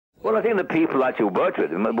Well, I think the people actually who worked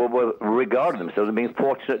with him were regarded themselves as being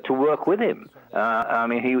fortunate to work with him. I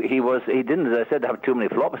mean, he didn't, as I said, have too many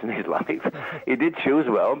flops in his life. He did choose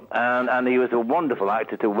well, and he was a wonderful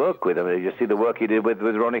actor to work with. I mean, you see the work he did with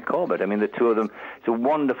Ronnie Corbett. I mean, the two of them, it's a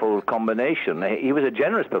wonderful combination. He was a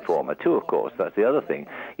generous performer too, of course. That's the other thing.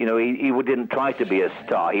 You know, he didn't try to be a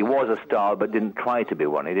star. He was a star, but didn't try to be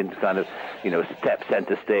one. He didn't kind of, step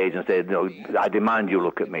center stage and say, no, I demand you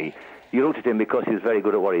look at me. You looked at him because he was very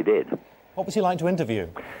good at what he did. What was he like to interview?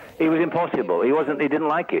 It was impossible. He didn't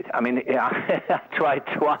like it. I mean, I tried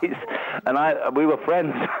twice, and we were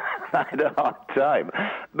friends. I had a hard time,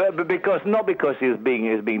 but not because he was being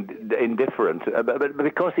indifferent, but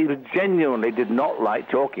because he genuinely did not like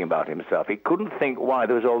talking about himself. He couldn't think why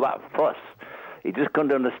there was all that fuss. He just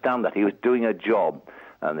couldn't understand that he was doing a job,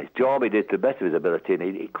 and this job he did to the best of his ability, and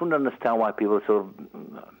he couldn't understand why people sort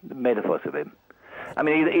of made a fuss of him. I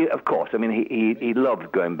mean, he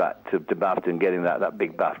loved going back to BAFTA and getting that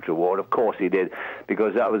big BAFTA award. Of course he did,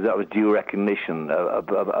 because that was due recognition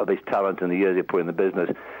of his talent and the years he put in the business.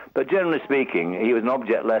 But generally speaking, he was an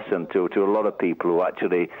object lesson to a lot of people who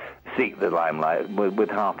actually seek the limelight with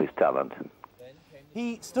half his talent.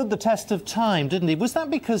 He stood the test of time, didn't he? Was that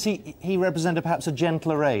because he represented perhaps a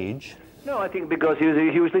gentler age? No, I think because he was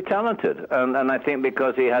hugely talented, and I think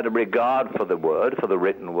because he had a regard for the word, for the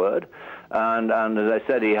written word, and as I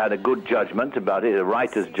said, he had a good judgment about it, a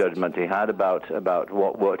writer's judgment he had about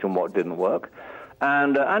what worked and what didn't work,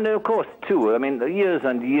 and of course too, I mean, years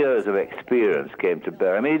and years of experience came to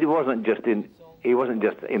bear. I mean, he wasn't just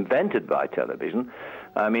invented by television.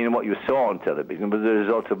 I mean, what you saw on television was the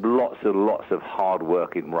result of lots of hard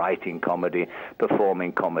work in writing comedy,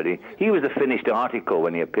 performing comedy. He was a finished article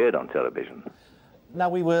when he appeared on television. Now,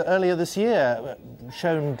 we were earlier this year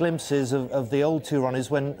shown glimpses of the old two Ronnies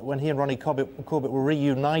when he and Ronnie Corbett were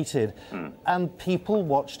reunited, and people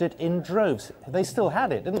watched it in droves. They still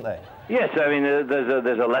had it, didn't they? Yes, I mean,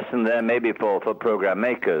 there's a lesson there maybe for program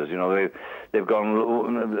makers. You know, they've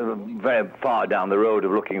gone very far down the road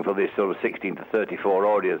of looking for this sort of 16 to 34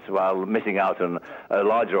 audience while missing out on a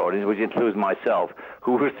larger audience, which includes myself,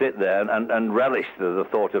 who would sit there and relish the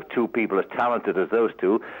thought of two people as talented as those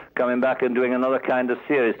two coming back and doing another kind of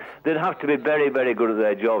series. They'd have to be very, very good at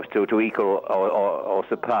their jobs to equal or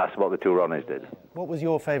surpass what the two Ronnies did. What was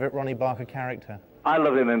your favourite Ronnie Barker character? I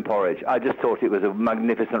love him in Porridge. I just thought it was a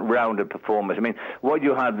magnificent, rounded performance. I mean, what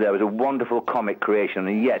you had there was a wonderful comic creation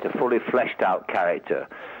and yet a fully fleshed-out character.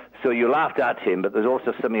 So you laughed at him, but there's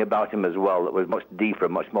also something about him as well that was much deeper,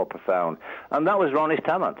 much more profound. And that was Ronnie's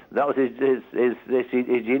talent. That was his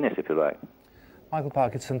genius, if you like. Michael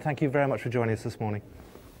Parkinson, thank you very much for joining us this morning.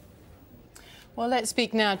 Well, let's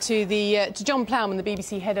speak now to Jon Plowman, the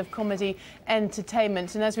BBC head of comedy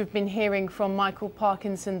entertainment. And as we've been hearing from Michael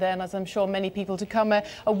Parkinson there, and as I'm sure many people to come, a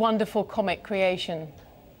wonderful comic creation.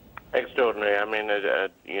 Extraordinary. I mean, a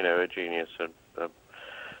genius,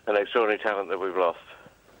 an extraordinary talent that we've lost,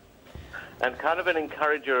 and kind of an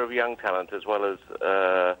encourager of young talent as well as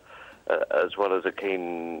a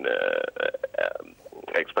keen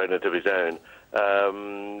exponent of his own.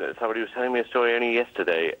 Somebody was telling me a story only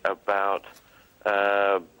yesterday about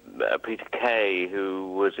Peter Kay,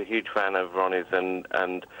 who was a huge fan of Ronnie's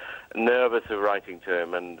and nervous of writing to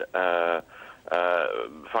him, and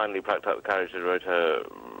finally plucked up the courage and wrote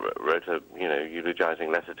a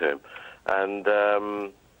eulogizing letter to him. And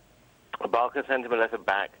Barker sent him a letter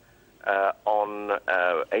back on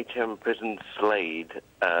HM Prison Slade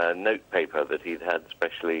notepaper that he'd had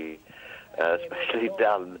specially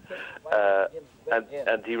done,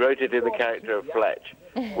 and he wrote it in the character of Fletch,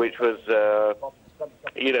 which was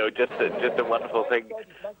just a wonderful thing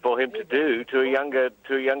for him to do to a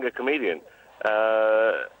younger comedian,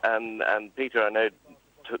 and Peter, I know,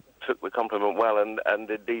 took the compliment well, and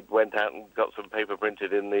indeed went out and got some paper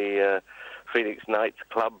printed in the Phoenix Nights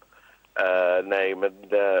Club name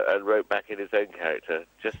and wrote back in his own character.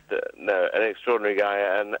 Just an extraordinary guy,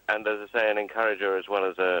 and as I say, an encourager as well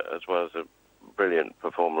as a brilliant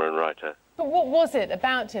performer and writer. But what was it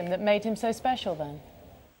about him that made him so special then?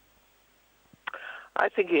 I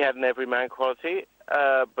think he had an everyman quality,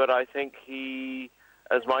 but I think he,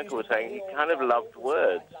 as Michael was saying, he kind of loved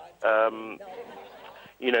words.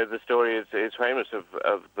 The story is famous of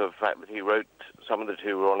the fact that he wrote some of the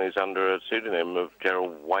two Ronnies under a pseudonym of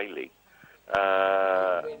Gerald Wiley,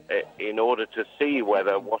 in order to see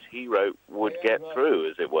whether what he wrote would get through,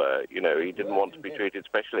 as it were. He didn't want to be treated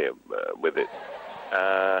specially with it.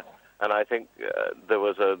 And I think there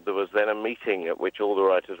was then a meeting at which all the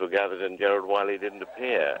writers were gathered, and Gerald Wiley didn't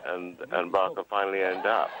appear, and Barker finally owned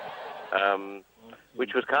up.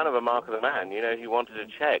 which was kind of a mark of the man. You know, he wanted to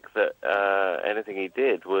check that anything he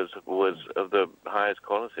did was of the highest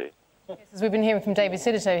quality. As we've been hearing from David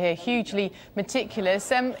Siddito here, hugely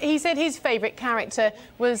meticulous. He said his favourite character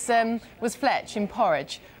was Fletch in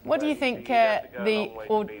Porridge. What do you think that,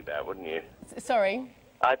 wouldn't you? Sorry?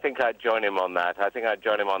 I think I'd join him on that.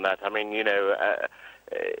 I mean, you know,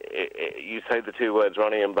 you say the two words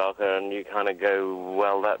Ronnie and Barker and you kind of go,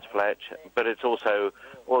 well, that's Fletch. But it's also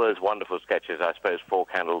all those wonderful sketches. I suppose Four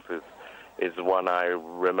Candles is the one I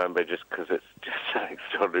remember just because it's just an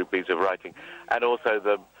extraordinary piece of writing. And also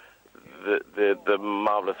the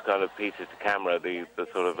marvellous kind of pieces to camera, the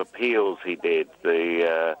sort of appeals he did,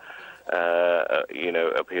 you know,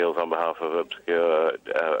 appeals on behalf of obscure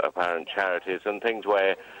apparent charities and things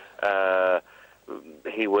where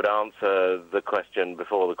he would answer the question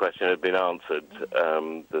before the question had been answered.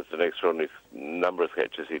 There's an extraordinary number of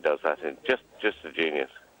sketches he does that in. Just a genius.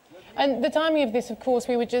 And the timing of this, of course,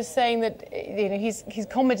 we were just saying that, you know, his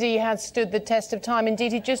comedy has stood the test of time.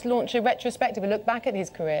 Indeed, he just launched a retrospective, a look back at his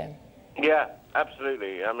career. Yeah,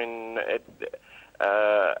 absolutely. I mean,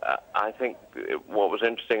 I think what was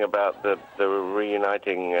interesting about the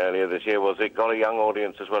reuniting earlier this year was it got a young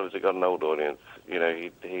audience as well as it got an old audience. You know,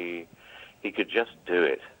 he could just do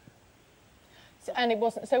it. And it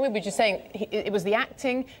wasn't. So we were just saying it was the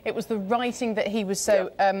acting, it was the writing that he was so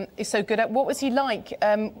good at. What was he like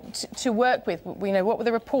to work with? You know, what were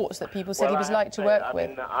the reports that people said he was like to work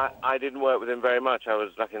with? I didn't work with him very much. I was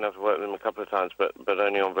lucky enough to work with him a couple of times, but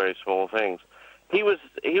only on very small things. He was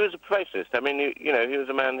a perfectionist. I mean, you know, he was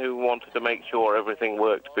a man who wanted to make sure everything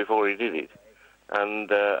worked before he did it,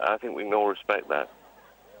 and I think we can all respect that.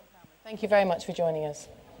 Thank you very much for joining us.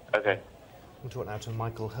 Okay. We'll talk now to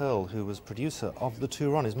Michael Hurl, who was producer of The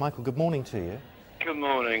Two Ronnies. Michael, good morning to you. Good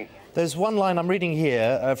morning. There's one line I'm reading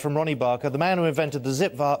here from Ronnie Barker. The man who invented the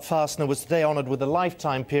zip fastener was today honoured with a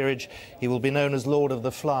lifetime peerage. He will be known as Lord of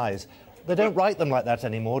the Flies. They don't write them like that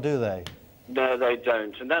anymore, do they? No, they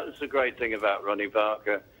don't. And that was the great thing about Ronnie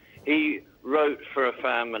Barker. He wrote for a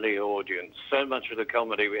family audience. So much of the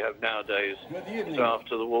comedy we have nowadays is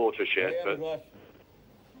after the watershed.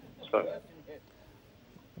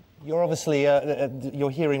 You're obviously,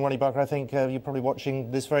 you're hearing Ronnie Barker. I think you're probably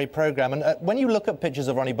watching this very programme. And when you look at pictures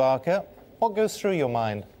of Ronnie Barker, what goes through your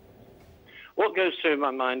mind? What goes through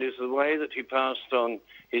my mind is the way that he passed on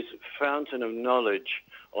his fountain of knowledge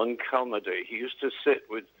on comedy. He used to sit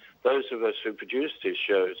with those of us who produced his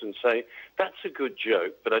shows and say, that's a good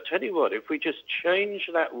joke, but I tell you what, if we just change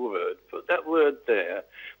that word, put that word there,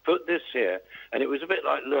 put this here, and it was a bit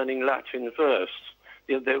like learning Latin verse.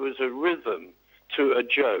 You know, there was a rhythm to a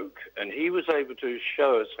joke, and he was able to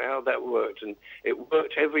show us how that worked, and it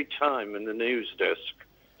worked every time in the news desk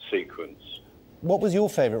sequence. What was your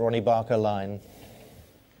favourite Ronnie Barker line?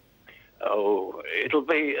 Oh, it'll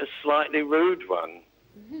be a slightly rude one.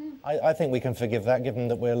 I think we can forgive that, given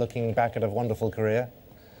that we're looking back at a wonderful career.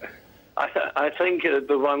 I think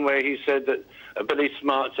the one where he said that Billy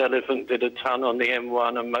Smart's elephant did a ton on the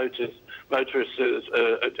M1 and motorists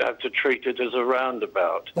have to treat it as a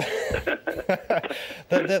roundabout.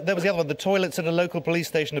 There was the other one. The toilets at a local police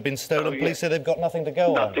station have been stolen. Police say they've got nothing to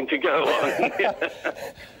go on. Nothing to go on.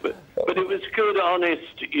 But it was good,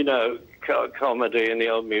 honest, you know, comedy in the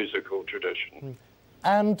old musical tradition.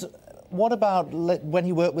 And what about when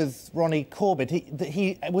he worked with Ronnie Corbett?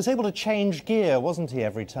 He was able to change gear, wasn't he,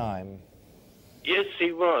 every time? Yes,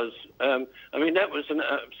 he was. I mean, that was an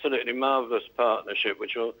absolutely marvellous partnership,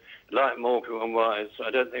 which will, like Morecambe and Wise, I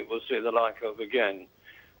don't think we'll see the like of again.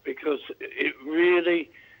 Because it really,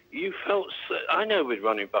 you felt, I know with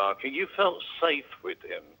Ronnie Barker, you felt safe with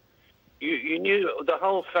him. You knew the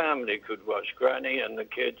whole family could watch, Granny and the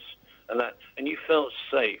kids and that, and you felt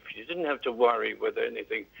safe. You didn't have to worry whether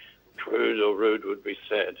anything crude or rude would be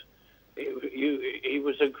said. He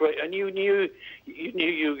was a great, and you knew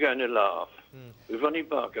you were going to laugh. With Ronnie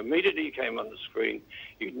Barker, immediately he came on the screen,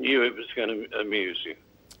 you knew it was going to amuse you.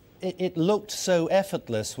 It looked so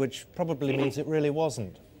effortless, which probably means it really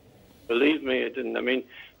wasn't. Believe me, it didn't. I mean,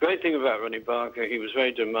 great thing about Ronnie Barker, he was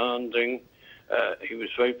very demanding. He was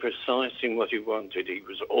very precise in what he wanted. He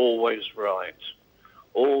was always right.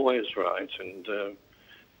 Always right. And,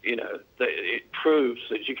 you know, it proves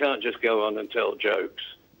that you can't just go on and tell jokes.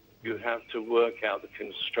 You have to work out the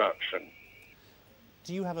construction.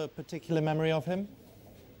 Do you have a particular memory of him?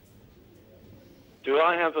 Do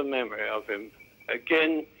I have a memory of him?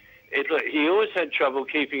 Again, he always had trouble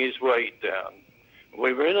keeping his weight down.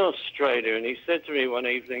 We were in Australia, and he said to me one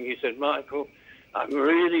evening, he said, Michael, I'm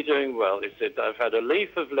really doing well. He said, I've had a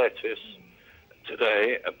leaf of lettuce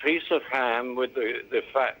today, a piece of ham with the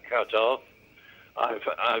fat cut off.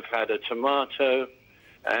 I've had a tomato,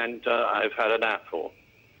 and I've had an apple.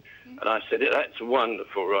 And I said, that's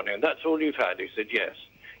wonderful, Ronnie, and that's all you've had? He said, yes.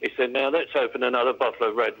 He said, now let's open another bottle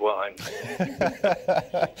of red wine.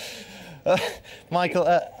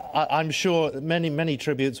 Michael, I'm sure many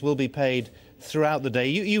tributes will be paid throughout the day.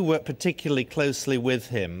 You work particularly closely with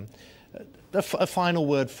him. A final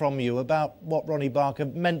word from you about what Ronnie Barker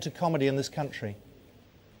meant to comedy in this country.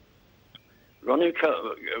 Ronnie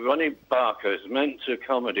Barker is meant to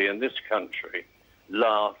comedy in this country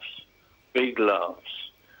laughs, big laughs,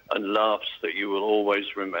 and laughs that you will always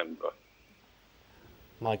remember.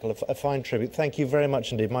 Michael, a fine tribute. Thank you very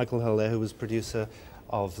much indeed. Michael Hull there, who was producer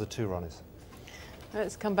of The Two Ronnies.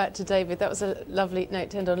 Let's come back to David. That was a lovely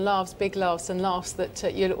note to end on. Laughs, big laughs, and laughs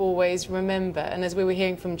that you'll always remember. And as we were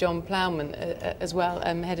hearing from Jon Plowman as well,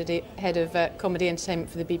 head of comedy entertainment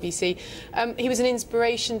for the BBC, he was an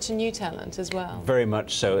inspiration to new talent as well. Very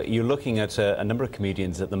much so. You're looking at a number of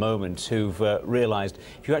comedians at the moment who've realised,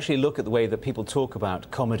 if you actually look at the way that people talk about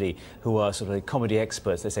comedy, who are sort of comedy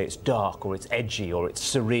experts, they say it's dark, or it's edgy, or it's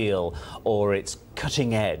surreal, or it's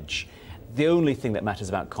cutting edge. The only thing that matters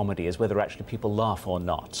about comedy is whether actually people laugh or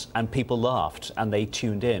not. And people laughed, and they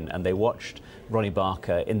tuned in, and they watched Ronnie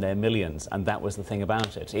Barker in their millions, and that was the thing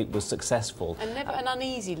about it. It was successful. And never an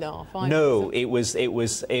uneasy laugh either. No,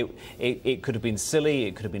 it could have been silly,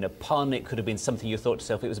 it could have been a pun, it could have been something you thought to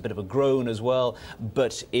yourself, it was a bit of a groan as well,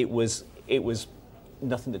 but it was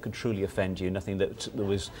nothing that could truly offend you, nothing that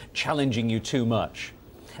was challenging you too much.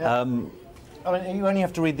 Yeah. I mean, you only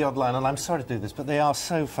have to read the odd line, and I'm sorry to do this, but they are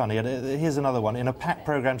so funny. And here's another one. In a packed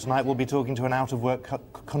programme tonight, we'll be talking to an out-of-work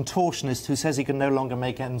contortionist who says he can no longer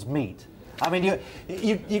make ends meet. I mean,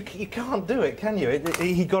 you can't do it, can you?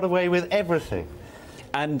 He got away with everything.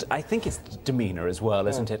 And I think it's demeanour as well,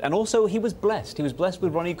 isn't it? And also, he was blessed. He was blessed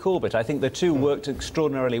with Ronnie Corbett. I think the two worked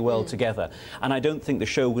extraordinarily well together. And I don't think the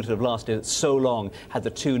show would have lasted so long had the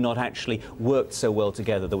two not actually worked so well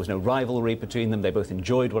together. There was no rivalry between them. They both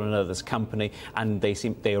enjoyed one another's company, and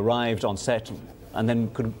they arrived on set and then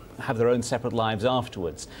could have their own separate lives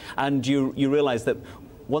afterwards. And you realise that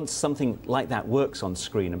once something like that works on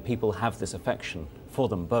screen and people have this affection for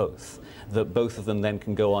them both, that both of them then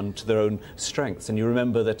can go on to their own strengths. And you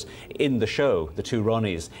remember that in the show, the two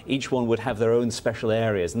Ronnies, each one would have their own special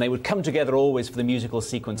areas, and they would come together always for the musical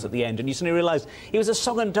sequence at the end. And you suddenly realised he was a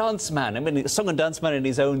song and dance man. I mean, a song and dance man in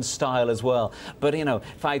his own style as well. But, you know,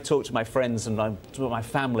 if I talk to my friends and to my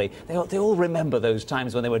family, they all remember those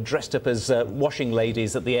times when they were dressed up as washing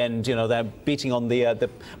ladies at the end. You know, they're beating on the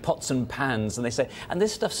pots and pans, and they say, and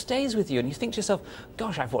this stuff stays with you. And you think to yourself,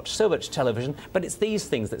 gosh, I've watched so much television, but it's these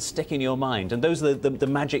things that stick in your mind, and those are the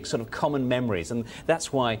magic sort of common memories, and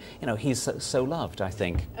that's why, you know, he's so loved, I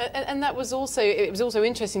think. And that was also, it was also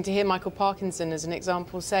interesting to hear Michael Parkinson as an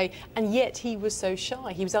example say, and yet he was so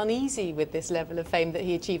shy. He was uneasy with this level of fame that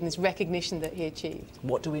he achieved and this recognition that he achieved.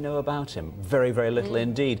 What do we know about him? Very, very little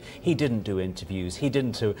indeed. He didn't do interviews. He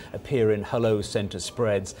didn't appear in Hello Centre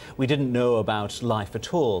spreads. We didn't know about life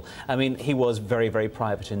at all. I mean, he was very, very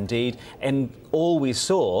private indeed, and all we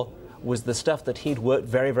saw was the stuff that he'd worked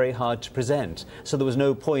very, very hard to present. So there was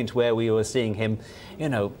no point where we were seeing him, you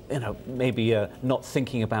know, maybe not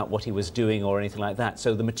thinking about what he was doing or anything like that.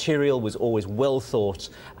 So the material was always well thought,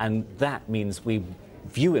 and that means we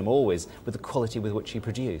view him always with the quality with which he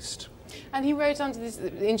produced. And he wrote under this,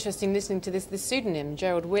 interesting listening to this pseudonym,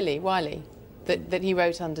 Gerald Wiley, that he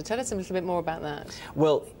wrote under. Tell us a little bit more about that.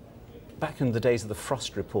 Well, back in the days of the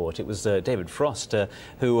Frost Report, it was David Frost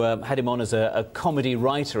who had him on as a comedy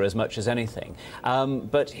writer as much as anything.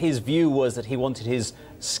 But his view was that he wanted his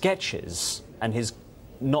sketches and his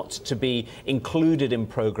not to be included in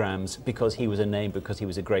programmes because he was a name, because he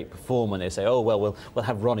was a great performer. And they say, oh, well, we'll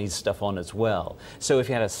have Ronnie's stuff on as well. So if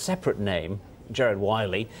you had a separate name, Gerard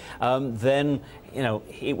Wiley, then, you know,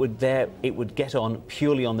 it would get on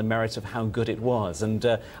purely on the merit of how good it was. And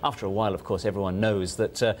after a while, of course, everyone knows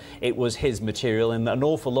that it was his material, and an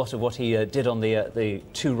awful lot of what he did on the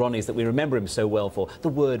two Ronnies that we remember him so well for, the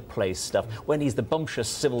wordplay stuff, when he's the bumptious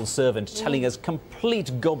civil servant telling us complete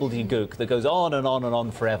gobbledygook that goes on and on and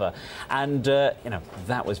on forever. And, you know,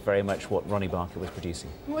 that was very much what Ronnie Barker was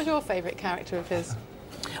producing. What was your favourite character of his?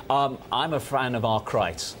 I'm a fan of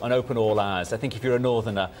Arkwright on Open All Hours. I think if you're a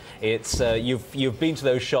northerner, it's you've been to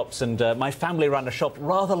those shops, and my family ran a shop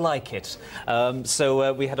rather like it.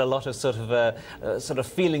 So we had a lot of sort of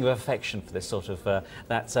feeling of affection for this sort of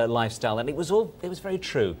that lifestyle, and it was very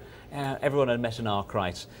true. Everyone had met an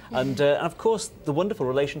Arkwright, and of course the wonderful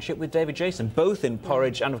relationship with David Jason, both in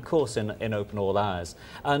Porridge and of course in Open All Hours.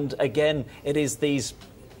 And again, it is these.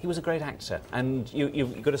 He was a great actor, and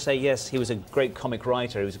you've got to say, yes, he was a great comic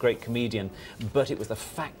writer, he was a great comedian, but it was the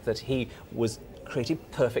fact that he was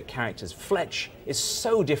created perfect characters. Fletch is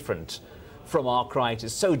so different from Arkwright,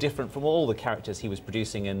 is so different from all the characters he was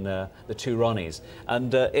producing in the Two Ronnies,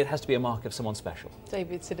 and it has to be a mark of someone special.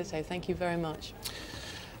 David Siddite, thank you very much.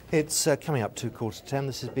 It's coming up to 10:15.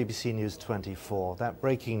 This is BBC News 24. That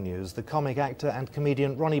breaking news: the comic actor and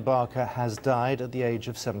comedian Ronnie Barker has died at the age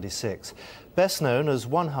of 76. Best known as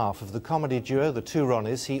one half of the comedy duo The Two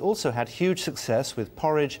Ronnies, he also had huge success with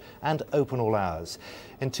Porridge and Open All Hours.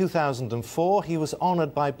 In 2004, he was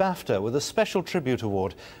honoured by BAFTA with a special tribute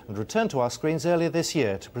award and returned to our screens earlier this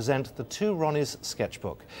year to present The Two Ronnies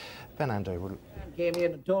sketchbook. Fernando came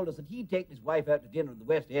in and told us that he'd taken his wife out to dinner at the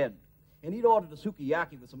West End. And he'd ordered a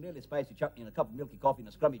sukiyaki with some really spicy chutney and a cup of milky coffee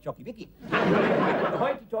and a scrummy chucky vicky. The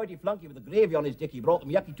hoity-toity flunky with the gravy on his dicky brought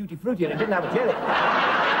them yucky tutti frutti and it didn't have a cherry.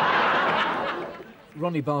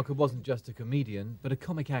 Ronnie Barker wasn't just a comedian, but a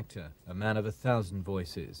comic actor, a man of 1,000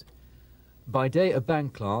 voices. By day a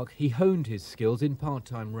bank clerk, he honed his skills in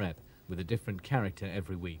part-time rep, with a different character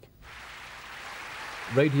every week.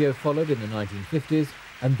 Radio followed in the 1950s,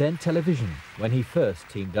 and then television, when he first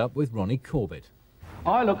teamed up with Ronnie Corbett.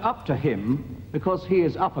 I look up to him because he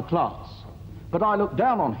is upper class, but I look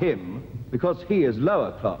down on him because he is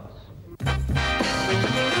lower class.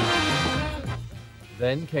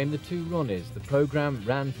 Then came The Two Ronnies. The programme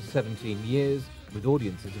ran for 17 years, with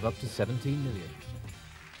audiences of up to 17 million.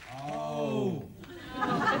 Oh!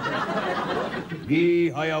 He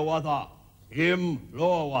higher water, him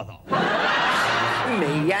lower water.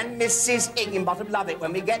 Me and Mrs. Higginbottom love it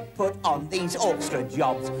when we get put on these orchestra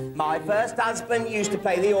jobs. My first husband used to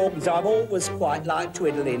play the organ, so I've always quite liked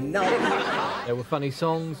twiddling. No. There were funny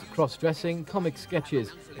songs, cross-dressing, comic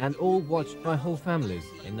sketches, and all watched by whole families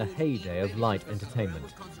in the heyday of light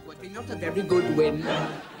entertainment. Not a very good win.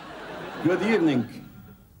 Good evening.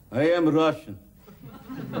 I am Russian.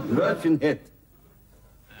 Russian hit.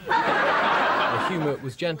 The humour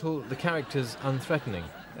was gentle, the characters unthreatening,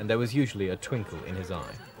 and there was usually a twinkle in his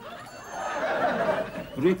eye.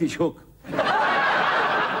 British hook.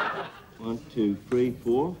 1, 2, 3,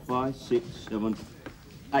 4, 5, 6, 7,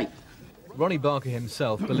 8. Ronnie Barker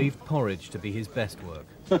himself believed Porridge to be his best work.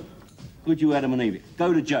 Could you Adam and Eve it?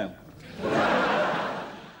 Go to jail.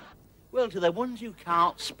 Well, to the ones who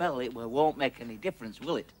can't spell it, well, won't make any difference,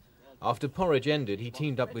 will it? After Porridge ended, he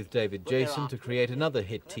teamed up with David Jason to create another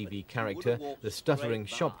hit TV character, the stuttering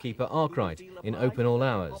shopkeeper Arkwright, in Open All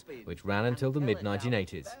Hours, which ran until the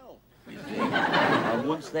mid-1980s. And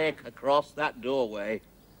once they cross that doorway,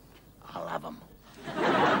 I'll have them.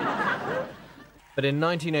 But in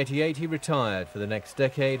 1988 he retired. For the next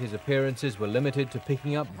decade, his appearances were limited to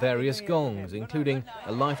picking up various gongs, including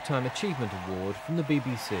a Lifetime Achievement Award from the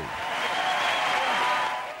BBC.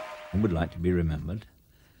 I would like to be remembered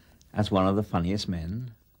as one of the funniest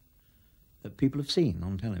men that people have seen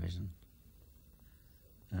on television.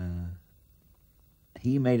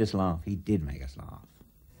 He made us laugh. He did make us laugh.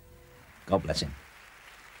 God bless him.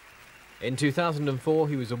 In 2004,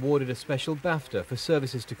 he was awarded a special BAFTA for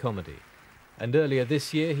services to comedy. And earlier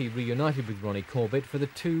this year, he reunited with Ronnie Corbett for the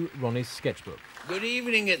Two Ronnies sketchbook. Good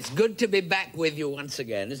evening. It's good to be back with you once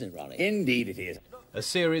again, isn't it, Ronnie? Indeed it is. A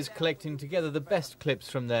series collecting together the best clips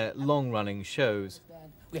from their long-running shows.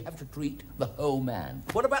 We have to treat the whole man.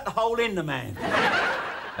 What about the hole in the man?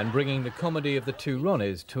 And bringing the comedy of the Two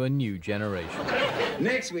Ronnies to a new generation.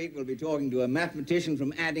 Next week we'll be talking to a mathematician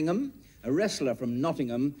from Addingham, a wrestler from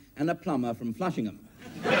Nottingham, and a plumber from Flushingham.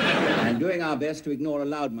 And doing our best to ignore a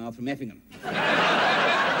loudmouth from Effingham.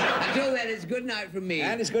 Until then, it's good night from me.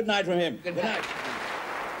 And it's good night from him. Good night.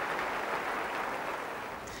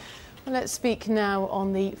 Well, let's speak now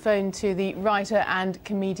on the phone to the writer and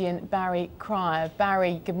comedian Barry Cryer.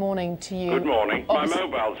 Barry, good morning to you. Good morning. My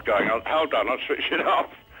mobile's going on. Hold on, I'll switch it off.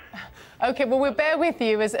 OK, well, we'll bear with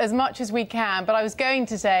you as much as we can, but I was going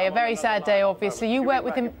to say, a very sad day, obviously. You work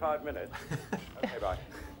with him... 5 minutes. OK, bye.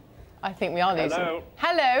 I think we are losing. Hello.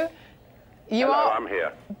 Hello. Hello, I'm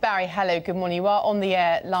here. Barry, hello, good morning. You are on the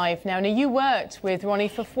air live now. Now, you worked with Ronnie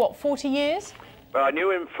for, what, 40 years? Well, I knew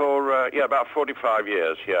him for, about 45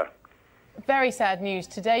 years, yeah. Very sad news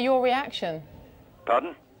today. Your reaction?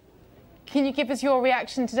 Pardon? Can you give us your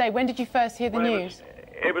reaction today? When did you first hear the news?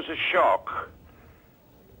 It was a shock.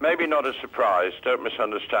 Maybe not a surprise, don't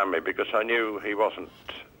misunderstand me, because I knew he wasn't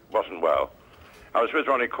well. I was with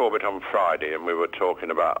Ronnie Corbett on Friday, and we were talking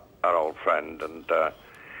about our old friend, and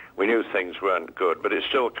we knew things weren't good, but it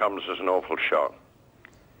still comes as an awful shock.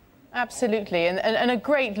 Absolutely, and a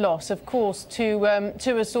great loss, of course, to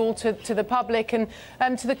us all, to the public, and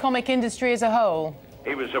to the comic industry as a whole.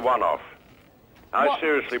 He was a one-off. I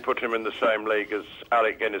seriously put him in the same league as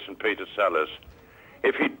Alec Guinness and Peter Sellers.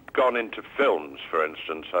 If he'd gone into films, for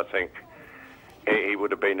instance, I think he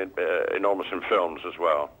would have been enormous in films as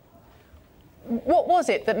well. What was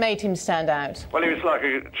it that made him stand out? Well, he was like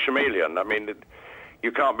a chameleon. I mean,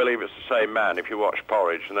 you can't believe it's the same man if you watch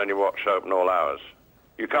Porridge and then you watch Open All Hours.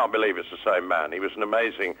 You can't believe it's the same man. He was an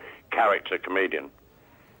amazing character comedian.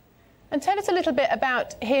 And tell us a little bit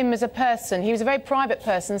about him as a person. He was a very private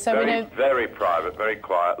person, so we know... Very private, very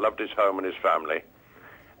quiet, loved his home and his family,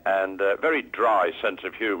 and very dry sense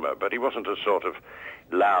of humour, but he wasn't a sort of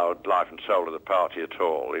loud life and soul of the party at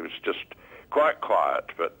all. He was just quite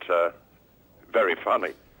quiet, but very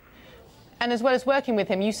funny. And as well as working with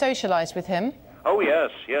him, you socialised with him? Oh,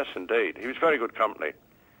 yes, yes, indeed. He was very good company.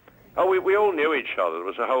 Oh, we all knew each other. There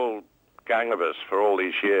was a whole gang of us for all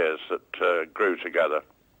these years that grew together.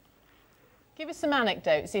 Give us some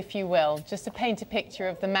anecdotes, if you will, just to paint a picture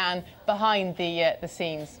of the man behind the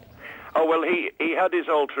scenes. Oh, well, he had his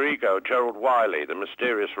alter ego, Gerald Wiley, the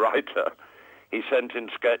mysterious writer. He sent in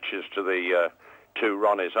sketches to the two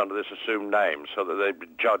Ronnies under this assumed name so that they'd be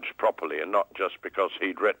judged properly and not just because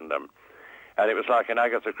he'd written them. And it was like an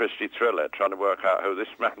Agatha Christie thriller trying to work out who this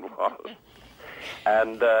man was.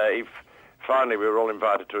 And finally we were all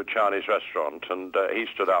invited to a Chinese restaurant, and he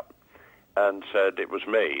stood up and said it was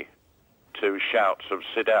me, to shouts of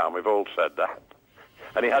 "sit down," we've all said that.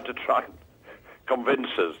 And he had to try and convince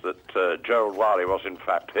us that Gerald Wiley was in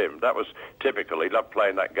fact him. That was typical. He loved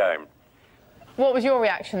playing that game. What was your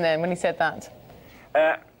reaction then when he said that?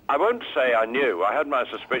 I won't say I knew. I had my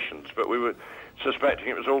suspicions, but we were suspecting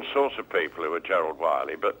it was all sorts of people who were Gerald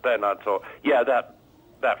Wiley. But then I thought, yeah, that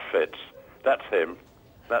fits. That's him.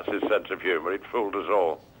 That's his sense of humour. He'd fooled us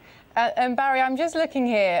all. And Barry, I'm just looking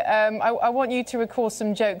here. I want you to recall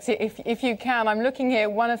some jokes, if you can. I'm looking here.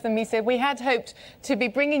 One of them, he said, "We had hoped to be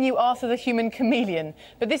bringing you Arthur the Human Chameleon,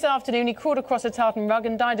 but this afternoon he crawled across a tartan rug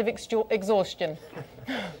and died of exhaustion."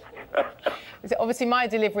 Obviously, my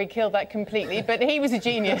delivery killed that completely, but he was a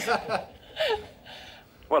genius.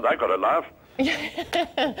 Well, that got a laugh.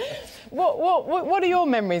 What are your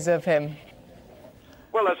memories of him?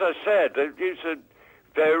 Well, as I said, he's a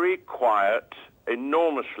very quiet,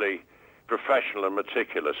 enormously professional and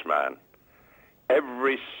meticulous man.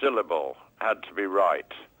 Every syllable had to be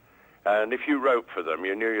right. And if you wrote for them,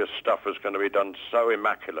 you knew your stuff was going to be done so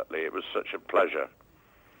immaculately. It was such a pleasure.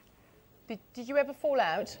 Did you ever fall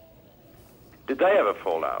out? Did they ever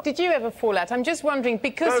fall out? Did you ever fall out? I'm just wondering,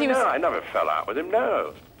 because he was... No, I never fell out with him,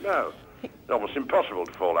 no. It's almost impossible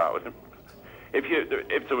to fall out with him.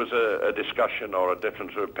 If there was a discussion or a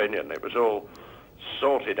difference of opinion, it was all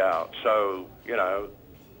sorted out, so, you know,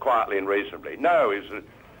 quietly and reasonably. No, he's an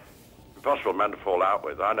impossible man to fall out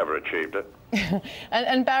with. I never achieved it.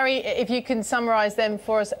 and Barry, if you can summarise them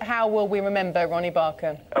for us, how will we remember Ronnie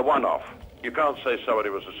Barker? A one-off. You can't say somebody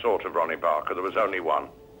was a sort of Ronnie Barker. There was only one.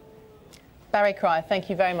 Barry Cryer, thank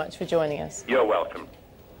you very much for joining us. You're welcome.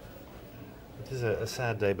 It is a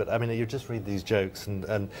sad day, but I mean, you just read these jokes,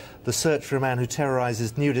 and the search for a man who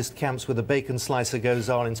terrorises nudist camps with a bacon slicer goes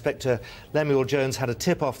on. Inspector Lemuel Jones had a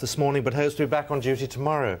tip-off this morning, but hopes to be back on duty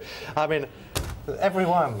tomorrow. I mean,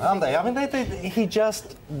 everyone, aren't they? I mean, he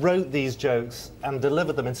just wrote these jokes and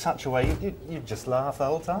delivered them in such a way you just laugh the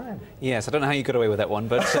whole time. Yes, I don't know how you got away with that one,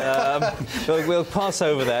 but we'll pass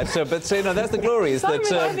over that. But you know, that's the glory. Is Simon,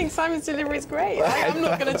 that I think Simon's delivery is great. I'm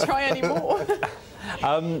not going to try anymore.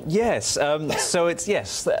 Yes, so it's,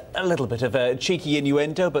 yes, a little bit of a cheeky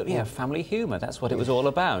innuendo, but, yeah, family humour, that's what it was all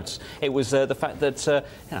about. It was the fact that, you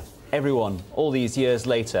know, everyone, all these years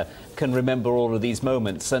later, can remember all of these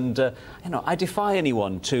moments. And, you know, I defy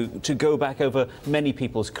anyone to go back over many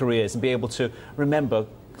people's careers and be able to remember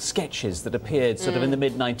sketches that appeared sort of in the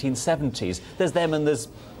mid-1970s. There's them and there's,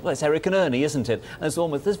 well, it's Eric and Ernie, isn't it? And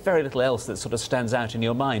there's very little else that sort of stands out in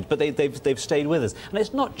your mind, but they've stayed with us. And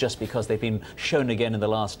it's not just because they've been shown again in the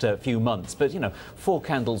last few months, but, you know, Four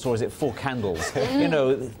Candles, or is it Four Candles? You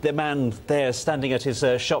know, the man there standing at his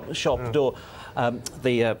shop door,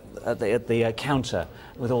 the counter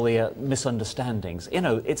with all the misunderstandings. You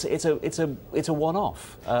know, it's a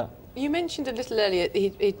one-off. You mentioned a little earlier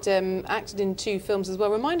he'd acted in 2 films as well.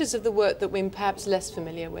 Remind us of the work that we're perhaps less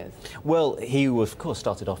familiar with. Well, he, of course,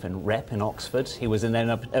 started off in Rep in Oxford. He was then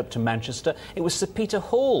up to Manchester. It was Sir Peter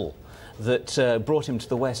Hall that brought him to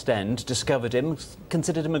the West End, discovered him,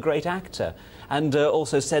 considered him a great actor, and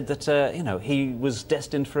also said that, you know, he was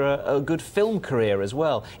destined for a good film career as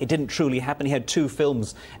well. It didn't truly happen. He had 2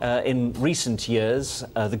 films in recent years,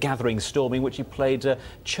 The Gathering Storm, in which he played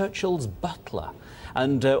Churchill's butler.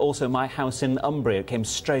 And also My House in Umbria came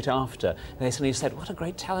straight after. They suddenly said, what a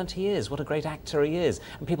great talent he is, what a great actor he is.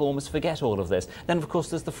 And people almost forget all of this. Then, of course,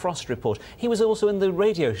 there's The Frost Report. He was also in the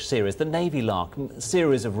radio series, The Navy Lark,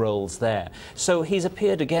 series of roles there. So he's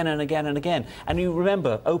appeared again and again and again. And you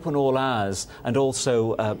remember Open All Hours and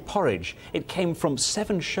also Porridge. It came from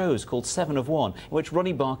 7 shows called 7 of 1, in which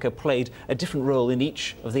Ronnie Barker played a different role in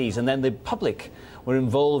each of these. And then the public were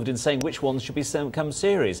involved in saying which ones should become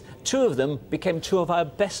series. 2 of them became 2 of our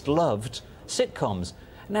best-loved sitcoms.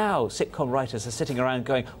 Now sitcom writers are sitting around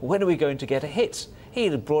going, when are we going to get a hit? He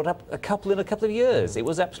had brought up a couple in a couple of years. It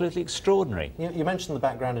was absolutely extraordinary. You mentioned the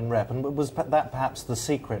background in rep, and was that perhaps the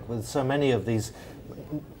secret with so many of these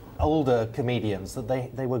older comedians, that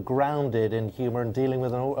they were grounded in humour and dealing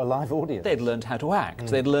with a live audience? They'd learned how to act.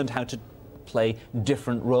 They'd learned how to play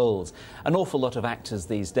different roles. An awful lot of actors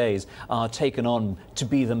these days are taken on to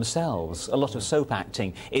be themselves. A lot of soap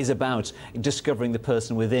acting is about discovering the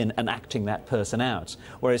person within and acting that person out.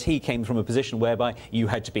 Whereas he came from a position whereby you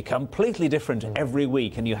had to be completely different every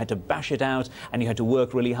week, and you had to bash it out, and you had to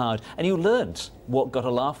work really hard, and you learnt what got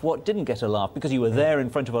a laugh, what didn't get a laugh, because you were there in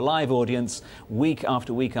front of a live audience week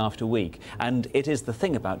after week after week. And it is the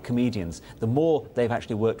thing about comedians. The more they've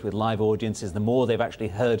actually worked with live audiences, the more they've actually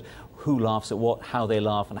heard who laughs at what, how they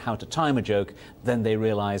laugh, and how to time a joke, then they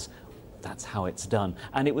realise that's how it's done.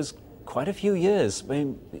 And it was quite a few years. I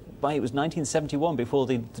mean, it was 1971 before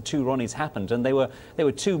the 2 Ronnies happened, and they were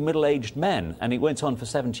 2 middle-aged men, and it went on for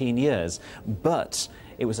 17 years. But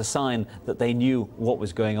it was a sign that they knew what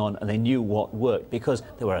was going on and they knew what worked, because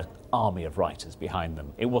there were an army of writers behind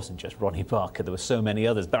them. It wasn't just Ronnie Barker, there were so many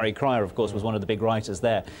others. Barry Cryer, of course, was one of the big writers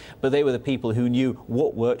there. But they were the people who knew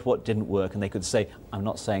what worked, what didn't work, and they could say, I'm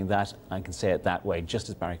not saying that, I can say it that way, just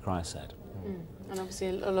as Barry Cryer said. And obviously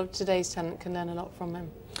a lot of today's talent can learn a lot from him,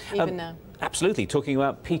 even now. Absolutely. Talking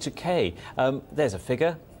about Peter Kay, there's a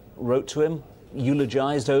figure, wrote to him,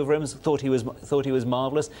 eulogised over him, thought he was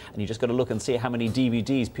marvellous, and you just got to look and see how many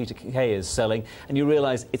DVDs Peter Kay is selling, and you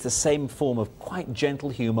realise it's the same form of quite gentle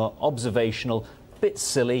humour, observational, bit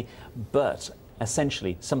silly, but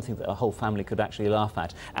essentially something that a whole family could actually laugh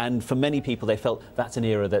at. And for many people, they felt that's an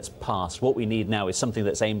era that's past. What we need now is something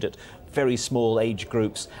that's aimed at very small age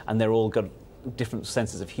groups, and they're all got different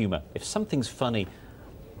senses of humour. If something's funny,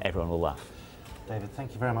 everyone will laugh. David,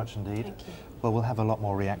 thank you very much indeed. Thank you. Well, we'll have a lot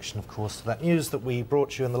more reaction, of course, to that news that we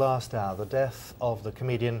brought you in the last hour, the death of the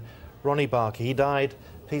comedian Ronnie Barker. He died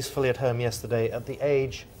peacefully at home yesterday at the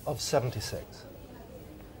age of 76.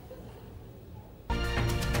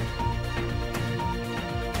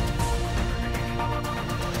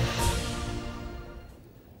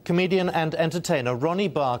 Comedian and entertainer Ronnie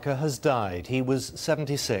Barker has died. He was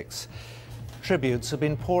 76. Tributes have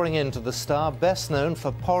been pouring into the star, best known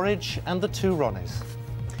for Porridge and the 2 Ronnies.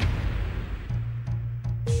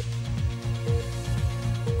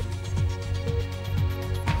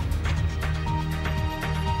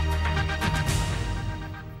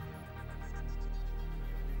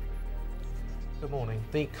 Good morning.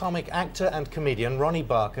 The comic actor and comedian Ronnie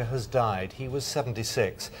Barker has died. He was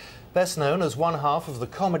 76. Best known as one half of the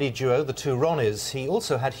comedy duo The 2 Ronnies, he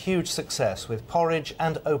also had huge success with Porridge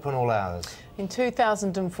and Open All Hours. In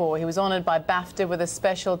 2004, he was honoured by BAFTA with a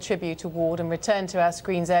special tribute award and returned to our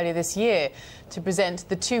screens earlier this year to present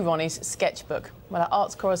The 2 Ronnies sketchbook. Well, our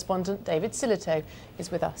arts correspondent David Silito is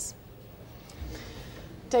with us.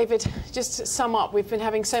 David, just to sum up, we've been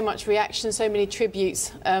having so much reaction, so many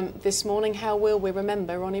tributes this morning. How will we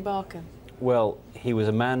remember Ronnie Barker? Well, he was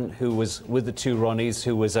a man who was with the 2 Ronnies,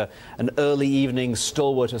 who was an early evening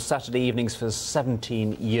stalwart of Saturday evenings for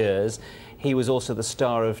 17 years. He was also the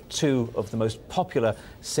star of 2 of the most popular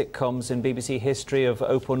sitcoms in BBC history, of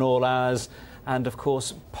Open All Hours and, of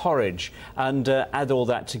course, Porridge. And add all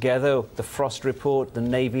that together, The Frost Report, The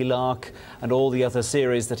Navy Lark, and all the other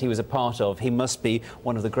series that he was a part of, he must be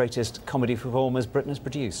one of the greatest comedy performers Britain has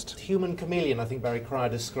produced. Human chameleon, I think Barry Cryer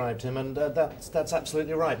described him, and that's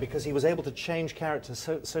absolutely right, because he was able to change characters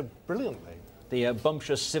so brilliantly. The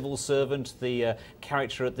bumptious civil servant, the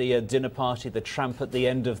character at the dinner party, the tramp at the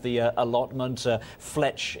end of the allotment,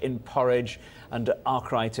 Fletch in Porridge, and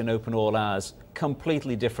Arkwright in Open All Hours.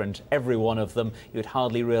 Completely different, every one of them. You'd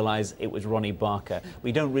hardly realise it was Ronnie Barker.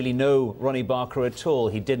 We don't really know Ronnie Barker at all.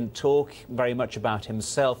 He didn't talk very much about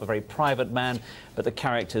himself, a very private man, but the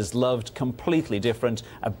characters loved, completely different,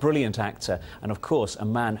 a brilliant actor, and of course a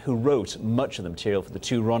man who wrote much of the material for the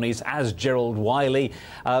 2 Ronnies, as Gerald Wiley,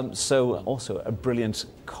 so also a brilliant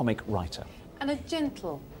comic writer. And a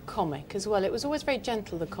gentle comic as well. It was always very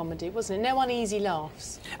gentle, the comedy, wasn't it? No uneasy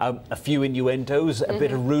laughs. A few innuendos, a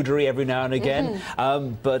bit of rudery every now and again,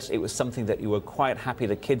 but it was something that you were quite happy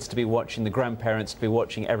the kids to be watching, the grandparents to be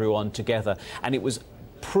watching, everyone together. And it was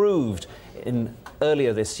proved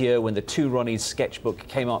earlier this year when the Two Ronnies sketchbook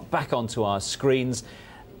came back onto our screens.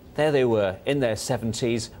 There they were in their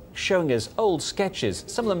 70s, showing us old sketches,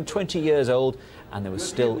 some of them 20 years old, and there was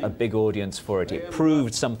still a big audience for it. It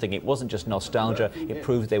proved something. It wasn't just nostalgia, it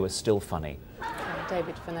proved they were still funny.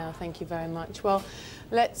 David, for now, thank you very much. Well,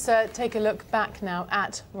 let's take a look back now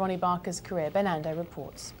at Ronnie Barker's career. Ben Ando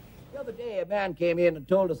reports. The other day, a man came in and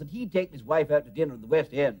told us that he'd taken his wife out to dinner at the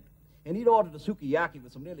West End. And he'd ordered a sukiyaki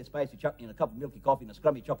with some really spicy chutney and a cup of milky coffee and a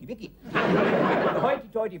scrummy chocky vicky. The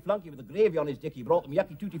hoity-toity flunky with the gravy on his dicky brought them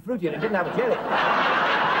yucky tutti frutti and it didn't have a cherry.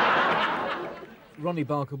 Ronnie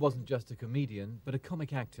Barker wasn't just a comedian, but a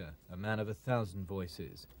comic actor, a man of 1,000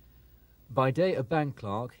 voices. By day a bank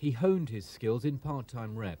clerk, he honed his skills in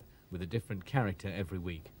part-time rep, with a different character every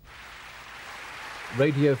week.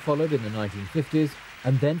 Radio followed in the 1950s,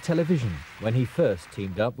 and then television, when he first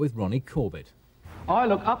teamed up with Ronnie Corbett. I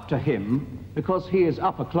look up to him because he is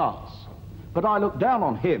upper class, but I look down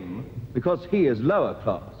on him because he is lower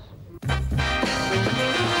class.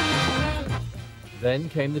 Then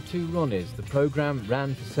came the Two Ronnies. The programme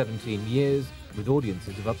ran for 17 years, with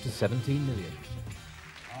audiences of up to 17 million.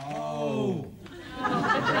 Oh!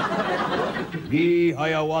 Me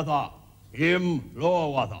higher water, him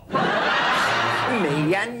lower water.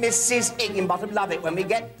 Me and Mrs. Higginbottom love it when we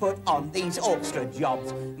get put on these orchestra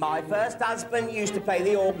jobs. My first husband used to play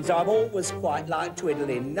the organs. I've always quite liked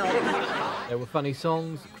twiddling knobs. There were funny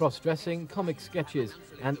songs, cross-dressing, comic sketches,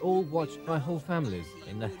 and all watched by whole families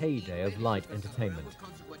in the heyday of light entertainment.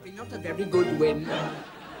 Not a very good win.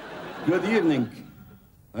 Good evening.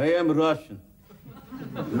 I am Russian.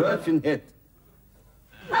 Russian hit.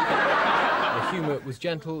 The humour was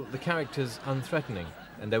gentle, the characters unthreatening,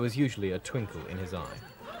 and there was usually a twinkle in his eye.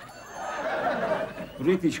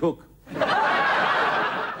 British hook.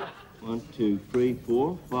 1, 2, 3,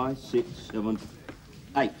 4, 5, 6, 7,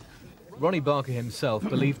 8. Ronnie Barker himself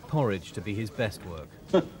believed porridge to be his best work.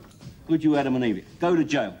 Would you, Adam and Eve? Go to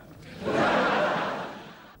jail.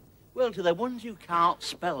 Well, to the ones who can't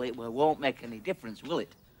spell it, well, it won't make any difference, will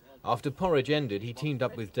it? After Porridge ended, he teamed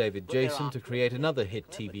up with David Jason to create another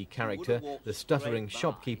hit TV character, the stuttering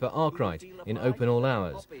shopkeeper Arkwright, in Open All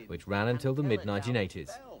Hours, which ran until the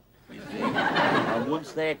mid-1980s. And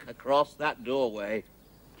once they cross that doorway,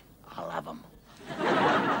 I'll have them.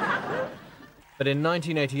 But in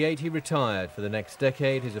 1988 he retired. For the next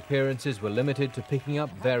decade, his appearances were limited to picking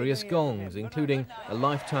up various gongs, including a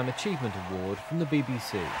Lifetime Achievement Award from the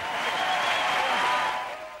BBC.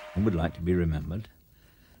 I would like to be remembered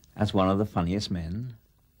as one of the funniest men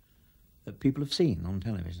that people have seen on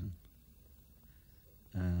television.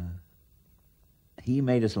 He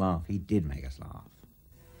made us laugh. He did make us laugh.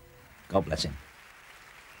 God bless him.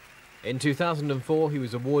 In 2004, he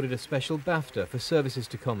was awarded a special BAFTA for services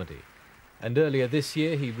to comedy. And earlier this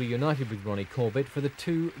year, he reunited with Ronnie Corbett for the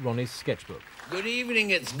Two Ronnies sketchbook. Good evening.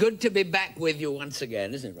 It's good to be back with you once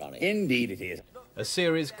again, isn't it, Ronnie? Indeed it is. A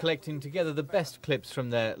series collecting together the best clips from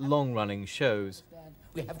their long-running shows.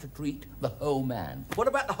 We have to treat the whole man. What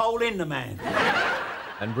about the hole in the man?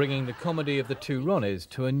 And bringing the comedy of the Two Ronnies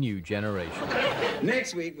to a new generation.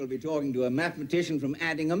 Next week, we'll be talking to a mathematician from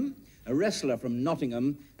Addingham, a wrestler from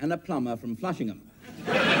Nottingham, and a plumber from Flushingham.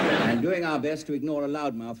 And doing our best to ignore a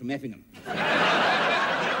loudmouth from Effingham.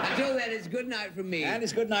 Until then, it's good night from me. And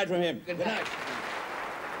it's good night from him. Good night.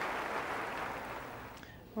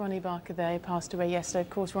 Ronnie Barker there, he passed away yesterday. Of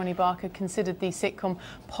course, Ronnie Barker considered the sitcom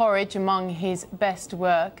Porridge among his best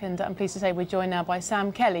work. And I'm pleased to say we're joined now by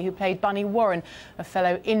Sam Kelly, who played Bunny Warren, a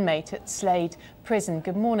fellow inmate at Slade Prison.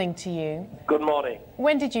 Good morning to you. Good morning.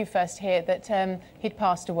 When did you first hear that he'd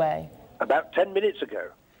passed away? About 10 minutes ago.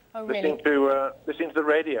 Oh, really? Listening to the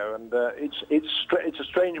radio, and it's a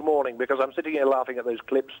strange morning because I'm sitting here laughing at those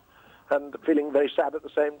clips and feeling very sad at the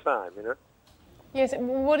same time, you know. Yes,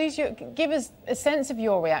 give us a sense of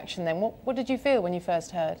your reaction then. What did you feel when you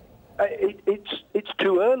first heard? It's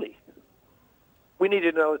too early. We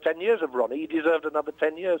needed another 10 years of Ronnie. He deserved another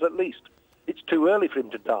 10 years at least. It's too early for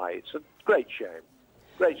him to die. It's a great shame.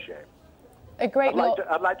 Great shame. I'd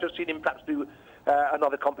like to have seen him perhaps do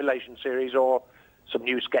another compilation series or some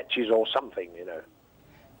new sketches or something, you know.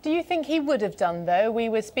 Do you think he would have done, though? We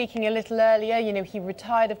were speaking a little earlier, you know, he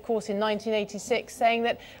retired, of course, in 1986, saying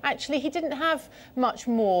that actually he didn't have much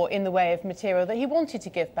more in the way of material that he wanted to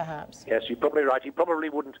give, perhaps. Yes, you're probably right. He probably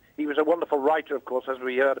wouldn't. He was a wonderful writer, of course, as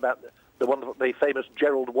we heard about the famous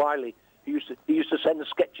Gerald Wiley He used to send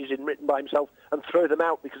sketches in written by himself and throw them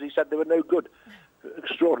out because he said they were no good.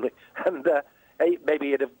 Extraordinary. And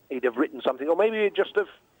maybe he'd have written something, or maybe he'd just have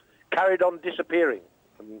carried on disappearing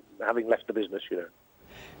and having left the business, you know.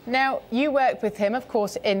 Now, you worked with him, of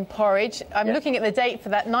course, in Porridge. I'm looking at the date for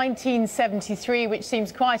that, 1973, which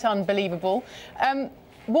seems quite unbelievable.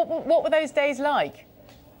 What were those days like?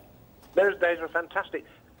 Those days were fantastic,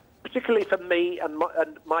 particularly for me and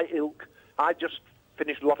my ilk. I just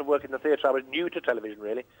finished a lot of work in the theatre. I was new to television,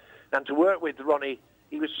 really. And to work with Ronnie,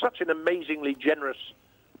 he was such an amazingly generous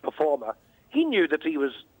performer. He knew that he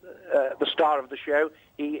was the star of the show.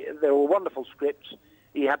 There were wonderful scripts.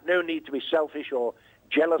 He had no need to be selfish or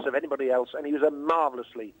jealous of anybody else, and he was a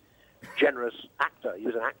marvellously generous actor. He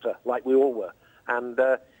was an actor, like we all were. And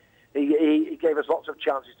he gave us lots of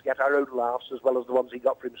chances to get our own laughs, as well as the ones he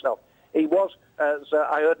got for himself. He was, as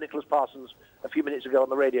I heard Nicholas Parsons a few minutes ago on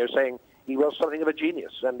the radio saying, he was something of a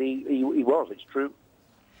genius, and he was, it's true.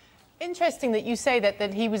 Interesting that you say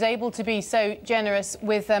that he was able to be so generous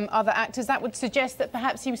with other actors. That would suggest that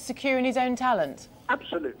perhaps he was secure in his own talent.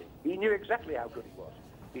 Absolutely. He knew exactly how good he was.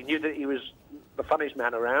 He knew that he was the funniest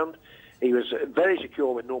man around. He was very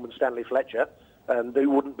secure with Norman Stanley Fletcher, and who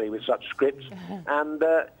wouldn't be with such scripts. And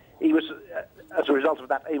he was, as a result of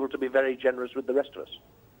that, able to be very generous with the rest of us.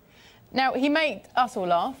 Now, he made us all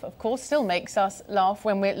laugh, of course, still makes us laugh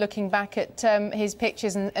when we're looking back at his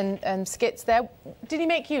pictures and skits there. Did he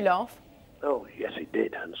make you laugh? Oh, yes, he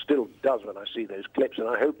did, and still does when I see those clips. And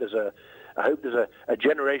I hope there's a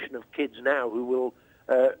generation of kids now who will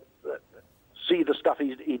see the stuff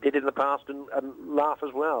he did in the past and laugh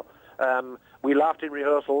as well. We laughed in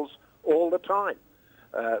rehearsals all the time.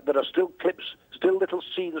 There are still clips, still little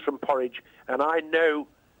scenes from Porridge, and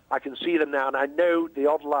I can see them now, and I know the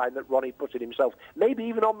odd line that Ronnie put in himself. Maybe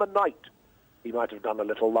even on the night, he might have done a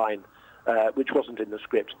little line which wasn't in the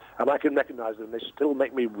script, and I can recognise them. They still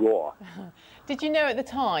make me roar. Did you know at the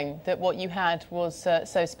time that what you had was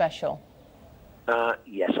so special?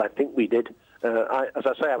 Yes, I think we did. As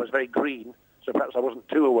I say, I was very green, so perhaps I wasn't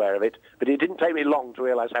too aware of it, but it didn't take me long to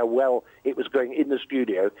realise how well it was going in the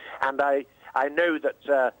studio, and I know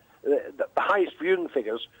that the highest viewing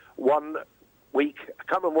figures one week, I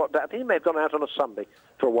can't remember what day, I think it may have gone out on a Sunday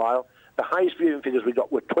for a while, the highest viewing figures we got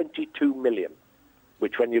were 22 million,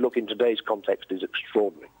 which when you look in today's context is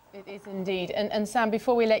extraordinary. It is indeed. And Sam,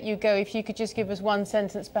 before we let you go, if you could just give us one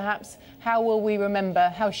sentence perhaps, how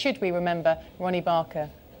should we remember Ronnie Barker?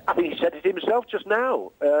 I think he said it himself just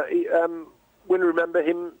now. We'll remember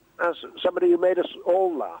him as somebody who made us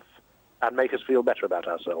all laugh and make us feel better about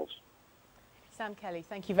ourselves. Sam Kelly,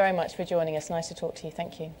 thank you very much for joining us. Nice to talk to you.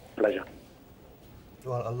 Thank you. Pleasure.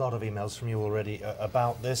 Well, a lot of emails from you already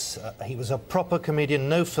about this. He was a proper comedian,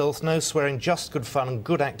 no filth, no swearing, just good fun and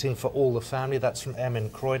good acting for all the family. That's from Em in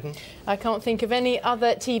Croydon. I can't think of any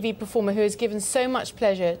other TV performer who has given so much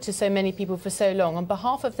pleasure to so many people for so long. On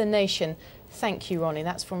behalf of the nation, thank you, Ronnie.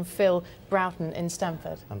 That's from Phil Broughton in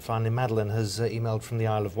Stamford. And finally, Madeline has emailed from the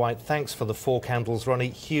Isle of Wight. Thanks for the 4 candles, Ronnie.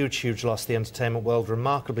 Huge, huge loss to the entertainment world.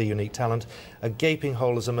 Remarkably unique talent. A gaping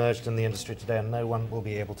hole has emerged in the industry today and no one will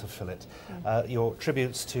be able to fill it. Your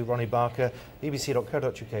tributes to Ronnie Barker,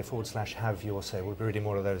 bbc.co.uk/have your say. We'll be reading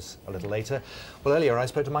more of those a little later. Well, earlier I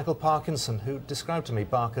spoke to Michael Parkinson, who described to me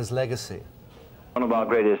Barker's legacy. One of our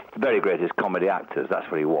greatest, very greatest comedy actors, that's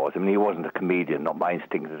what he was. I mean, he wasn't a comedian, not by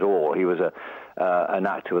instinct at all. He was an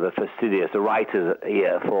actor with a fastidious, a writer's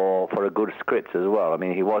ear for a good script as well. I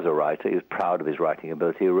mean, he was a writer. He was proud of his writing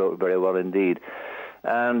ability. He wrote very well indeed.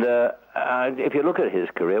 And if you look at his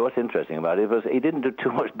career, what's interesting about it was he didn't do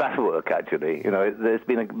too much bad work, actually. You know, there's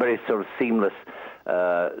been a very sort of seamless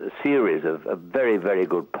series of very, very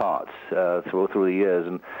good parts through the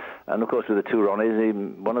years. And of course, with the 2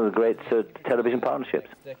 Ronnies, one of the great television partnerships.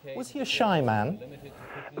 Was he a shy man?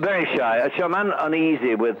 Very shy. A shy man,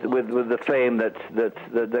 uneasy with the fame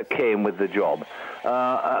that came with the job.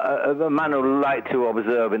 A man who liked to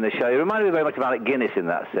observe in the show. He reminded me very much of Alec Guinness in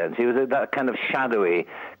that sense. He was that kind of shadowy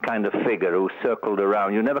kind of figure who circled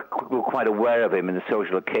around. You never were quite aware of him in the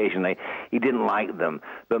social occasion. He didn't like them.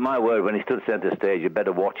 But my word, when he stood centre stage, you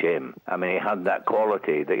better watch him. I mean, he had that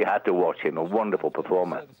quality that you had to watch him. A wonderful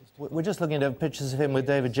performer. We're just looking at pictures of him with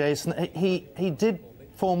David Jason. He did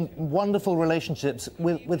form wonderful relationships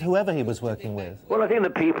with whoever he was working with. Well, I think the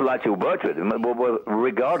people actually who worked with him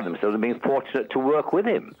regarded themselves as being fortunate to work with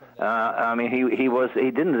him. I mean, he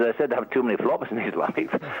didn't, as I said, have too many flops in his life.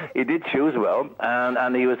 He did choose well,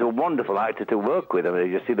 and he was a wonderful actor to work with. I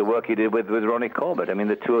mean, you see the work he did with Ronnie Corbett. I mean,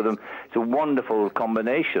 the two of them, it's a wonderful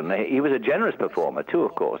combination. He was a generous performer too,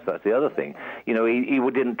 of course. That's the other thing. You know, he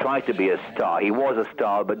didn't try to be a star. He was a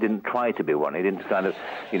star, but didn't try to be one. He didn't kind of,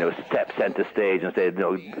 you know, step centre stage and say,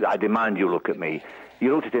 no, I demand you look at me.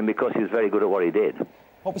 You looked at him because he was very good at what he did.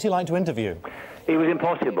 What was he like to interview? He was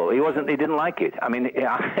impossible. He didn't like it. I mean,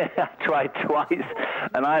 I tried twice,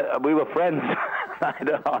 and we were friends. I had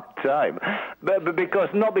a hard time, but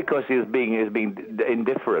not because he was being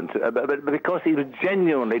indifferent, but because he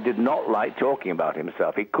genuinely did not like talking about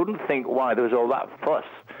himself. He couldn't think why there was all that fuss.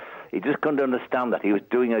 He just couldn't understand that he was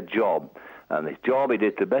doing a job, and his job he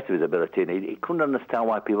did to the best of his ability, and he couldn't understand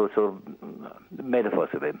why people sort of made a fuss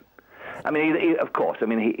of him. I mean, of course, I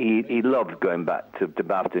mean, he loved going back to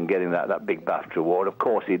BAFTA and getting that big BAFTA award. Of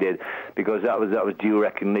course he did, because that was due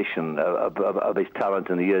recognition of his talent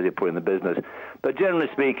and the years he put in the business. But generally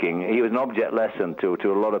speaking, he was an object lesson to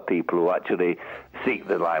a lot of people who actually seek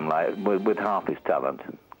the limelight with half his talent.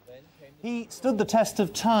 He stood the test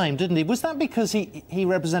of time, didn't he? Was that because he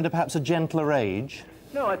represented perhaps a gentler age?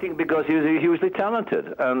 No, I think because he was hugely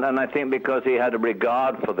talented, and I think because he had a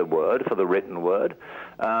regard for the word, for the written word,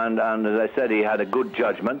 and as I said, he had a good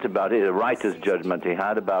judgment about it, a writer's judgment he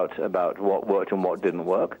had about what worked and what didn't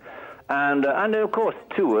work, and of course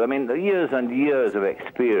too, I mean, years and years of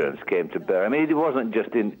experience came to bear. I mean, he wasn't just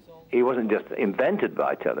invented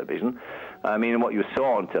by television. I mean, what you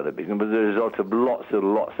saw on television was the result of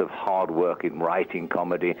lots of hard work in writing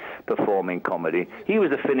comedy, performing comedy. He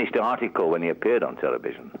was a finished article when he appeared on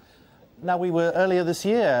television. Now, we were earlier this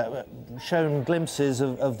year shown glimpses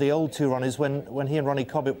of the old two Ronnies when he and Ronnie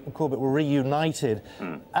Corbett were reunited,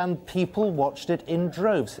 and people watched it in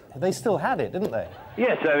droves. They still had it, didn't they?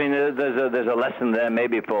 Yes, I mean, there's a lesson there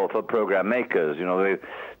maybe for program makers. You know,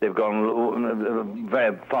 they've gone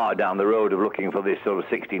very far down the road of looking for this sort of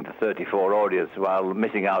 16 to 34 audience while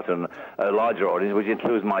missing out on a larger audience, which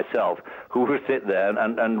includes myself, who would sit there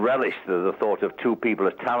and relish the thought of two people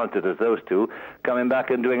as talented as those two coming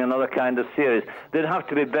back and doing another kind of series. They'd have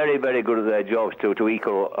to be very, very good at their jobs to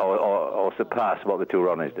equal or surpass what the two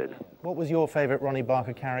Ronnies did. What was your favourite Ronnie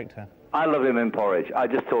Barker character? I love him in Porridge. I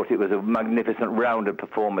just thought it was a magnificent, rounded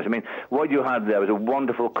performance. I mean, what you had there was a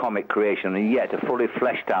wonderful comic creation and yet a fully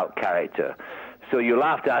fleshed-out character. So you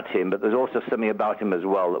laughed at him, but there's also something about him as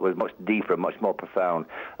well that was much deeper, much more profound.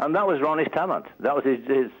 And that was Ronnie's talent. That was his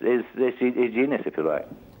genius, if you like.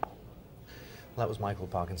 That was Michael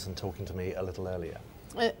Parkinson talking to me a little earlier.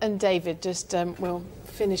 And David, just we'll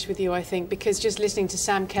finish with you, I think, because just listening to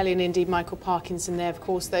Sam Kelly and indeed Michael Parkinson there, of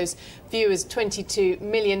course, those viewers, 22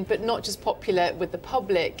 million, but not just popular with the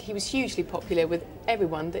public, he was hugely popular with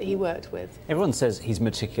everyone that he worked with. Everyone says he's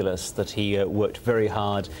meticulous, that he worked very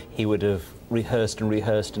hard. He would have rehearsed and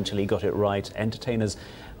rehearsed until he got it right. Entertainers,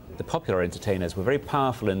 the popular entertainers, were very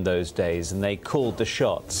powerful in those days, and they called the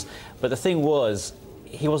shots. But the thing was,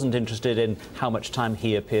 he wasn't interested in how much time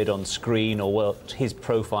he appeared on screen or what his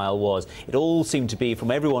profile was. It all seemed to be,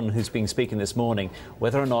 from everyone who's been speaking this morning,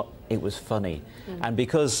 whether or not it was funny. And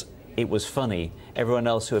because it was funny, everyone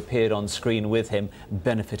else who appeared on screen with him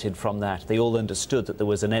benefited from that. They all understood that there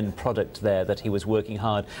was an end product there, that he was working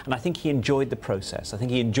hard. And I think he enjoyed the process. I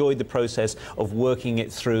think he enjoyed the process of working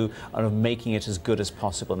it through and of making it as good as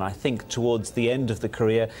possible. And I think towards the end of the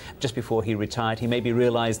career, just before he retired, he maybe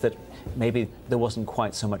realised that maybe there wasn't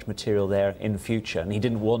quite so much material there in future, and he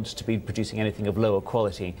didn't want to be producing anything of lower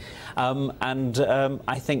quality.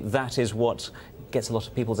 I think that is what gets a lot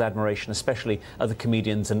of people's admiration, especially other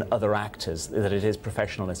comedians and other actors, that it is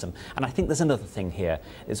professionalism. And I think there's another thing here.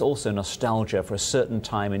 There's also nostalgia for a certain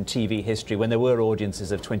time in TV history when there were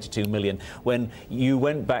audiences of 22 million, when you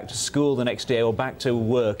went back to school the next day or back to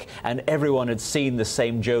work and everyone had seen the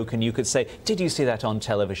same joke and you could say, did you see that on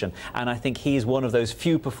television? And I think he's one of those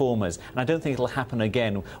few performers, and I don't think it'll happen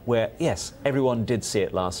again, where, yes, everyone did see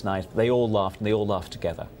it last night, they all laughed and they all laughed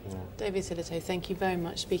together. Yeah. David Sillito, thank you very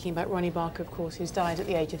much. Speaking about Ronnie Barker, of course, who's died at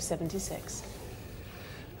the age of 76.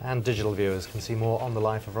 And digital viewers can see more on the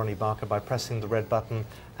life of Ronnie Barker by pressing the red button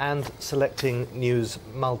and selecting News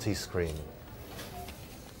Multi-Screen.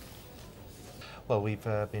 Well, we've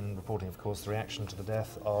been reporting, of course, the reaction to the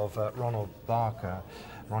death of Ronnie Barker,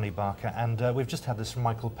 and we've just had this from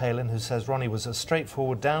Michael Palin, who says Ronnie was a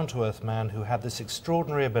straightforward, down-to-earth man who had this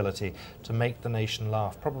extraordinary ability to make the nation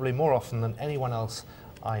laugh, probably more often than anyone else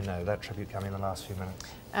I know, that tribute came in the last few minutes.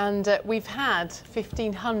 And we've had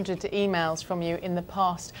 1,500 emails from you in the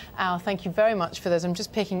past hour. Thank you very much for those. I'm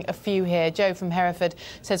just picking a few here. Joe from Hereford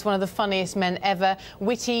says, one of the funniest men ever.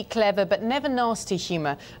 Witty, clever, but never nasty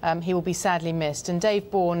humour. He will be sadly missed. And Dave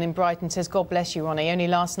Bourne in Brighton says, God bless you, Ronnie. Only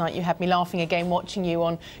last night you had me laughing again watching you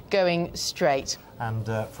on Going Straight. And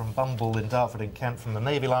from Bumble in Dartford in Kent, from the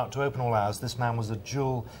Navy Lark to Open All Hours, this man was a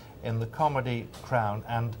jewel in the comedy crown.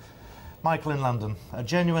 And Michael in London, a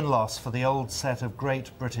genuine loss for the old set of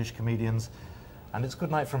great British comedians. And it's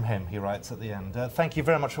good night from him, he writes at the end. Thank you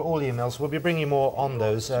very much for all the emails. We'll be bringing more on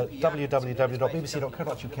those.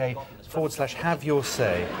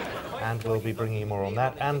 www.bbc.co.uk/have-your-say. And we'll be bringing you more on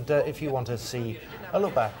that. And if you want to see a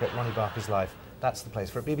look back at Ronnie Barker's life, that's the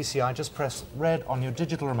place for it. BBC I, just press red on your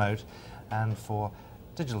digital remote. And for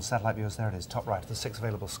digital satellite viewers, there it is, top right, the 6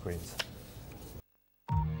 available screens.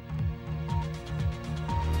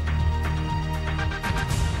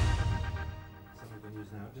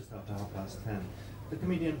 Just after 10:30. The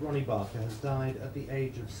comedian Ronnie Barker has died at the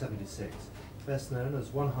age of 76. Best known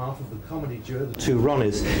as one half of the comedy duo, the Two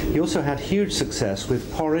Ronnies, he also had huge success with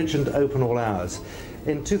Porridge and Open All Hours.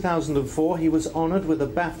 In 2004, he was honoured with a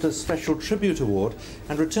BAFTA Special Tribute Award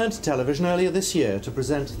and returned to television earlier this year to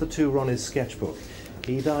present the Two Ronnies sketchbook.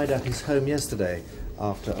 He died at his home yesterday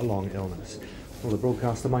after a long illness. Well, the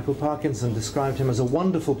broadcaster Michael Parkinson described him as a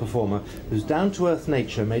wonderful performer whose down-to-earth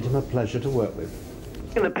nature made him a pleasure to work with.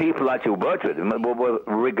 The people actually who worked with him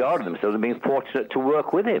regarded themselves as being fortunate to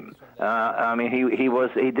work with him. I mean, he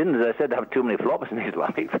didn't, as I said, have too many flops in his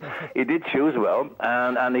life. He did choose well,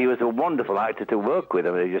 and he was a wonderful actor to work with.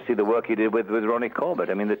 I mean, you see the work he did with Ronnie Corbett.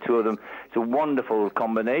 I mean, the two of them, it's a wonderful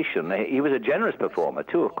combination. He was a generous performer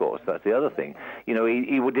too, of course. That's the other thing. You know,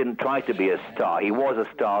 he didn't try to be a star. He was a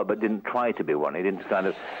star, but didn't try to be one. He didn't kind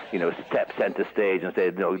of, step centre stage and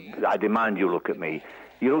say, no, I demand you look at me.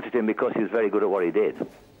 You looked at him because he was very good at what he did.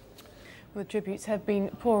 Well, tributes have been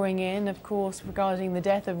pouring in, of course, regarding the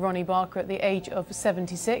death of Ronnie Barker at the age of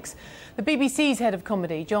 76. The BBC's head of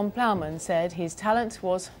comedy, Jon Plowman, said his talent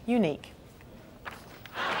was unique.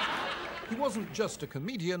 He wasn't just a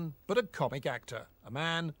comedian, but a comic actor, a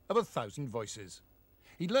man of 1,000 voices.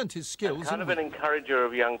 He learnt his skills. Kind of an encourager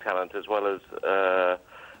of young talent, as well as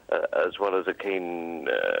a keen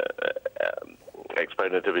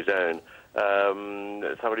exponent of his own.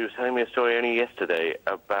 Somebody was telling me a story only yesterday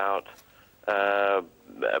about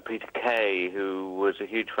Peter Kay, who was a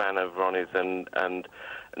huge fan of Ronnie's and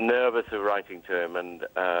nervous of writing to him, and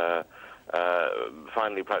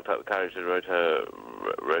finally plucked up the courage and wrote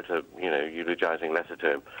a eulogising letter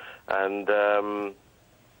to him. And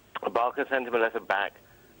Barker sent him a letter back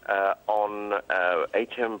on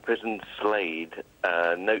HM Prison Slade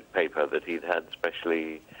note paper that he'd had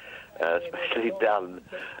specially done,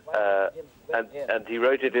 and he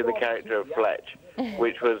wrote it in the character of Fletch,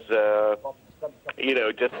 which was,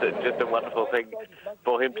 just a wonderful thing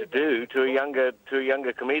for him to do to a younger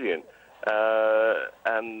comedian.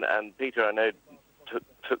 And Peter, I know,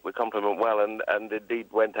 took the compliment well, and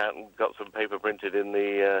indeed went out and got some paper printed in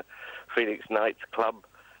the Phoenix Knights Club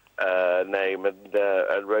name,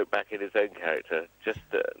 and wrote back in his own character. Just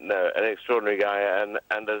an extraordinary guy, and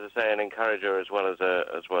as I say, an encourager as well as a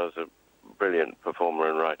brilliant performer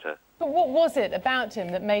and writer. But what was it about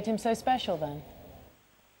him that made him so special then?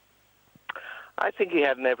 I think he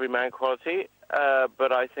had an everyman quality,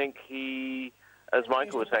 but I think he, as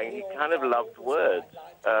Michael was saying, he kind of loved words.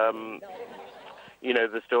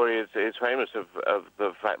 The story is famous of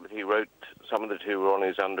the fact that he wrote some of the Two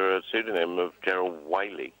Ronnies under a pseudonym of Gerald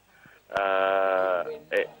Wiley,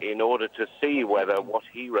 in order to see whether what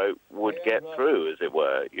he wrote would get through, as it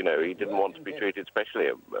were. He didn't want to be treated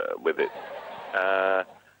specially with it.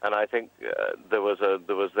 And I think there was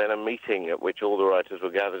then a meeting at which all the writers were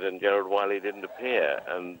gathered, and Gerald Wiley didn't appear,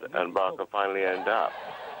 and Barker finally owned up,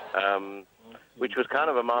 which was kind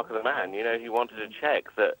of a mark of the man. He wanted to check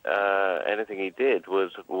that anything he did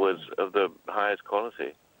was of the highest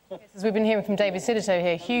quality. As we've been hearing from David Sidito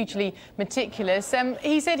here, hugely meticulous.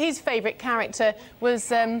 He said his favourite character was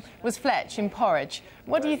Fletch in Porridge.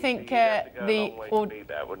 What do you think that,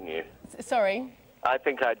 wouldn't you? Sorry? I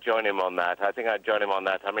think I'd join him on that. I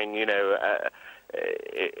mean, you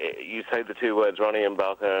say the two words Ronnie and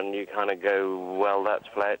Barker, and you kind of go, well, that's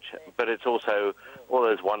Fletch. But it's also all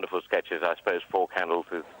those wonderful sketches. I suppose Four Candles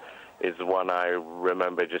is the one I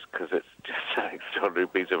remember just because it's just an extraordinary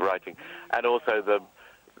piece of writing. And also the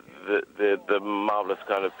marvellous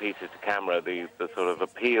kind of pieces to camera, the sort of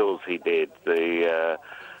appeals he did, the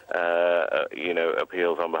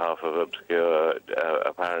appeals on behalf of obscure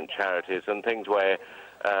apparent charities and things where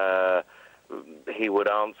he would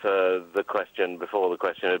answer the question before the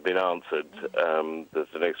question had been answered. There's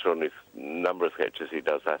an extraordinary number of sketches he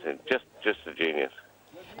does that in. Just a genius.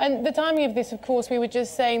 And the timing of this, of course, we were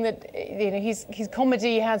just saying that his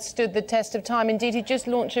comedy has stood the test of time. Indeed, he just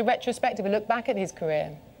launched a retrospective, a look back at his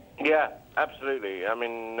career. Yeah, absolutely. I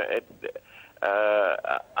mean,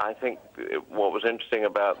 I think what was interesting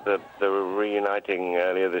about the reuniting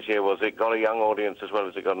earlier this year was it got a young audience as well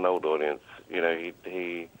as it got an old audience. You know,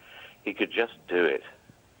 he could just do it.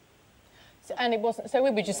 And it wasn't. So we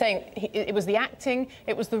were just saying it was the acting,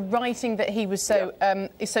 it was the writing that he was so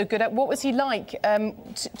good at. What was he like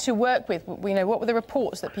to work with? You know, what were the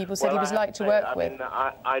reports that people said he was like to work with?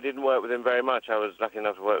 I didn't work with him very much. I was lucky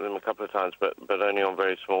enough to work with him a couple of times, but only on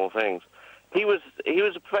very small things. He was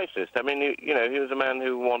a perfectionist. I mean, he was a man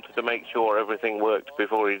who wanted to make sure everything worked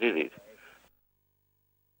before he did it.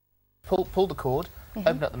 Pull the cord,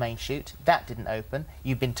 open up the main chute. That didn't open.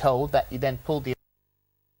 You've been told that you then pulled the...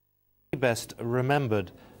 Best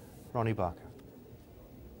remembered Ronnie Barker.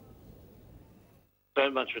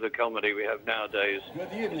 So much of the comedy we have nowadays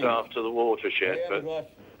is after the watershed,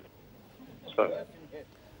 but...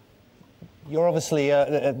 You're obviously,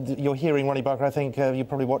 you're hearing Ronnie Barker. I think you're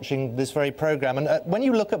probably watching this very programme. And when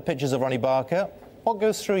you look at pictures of Ronnie Barker, what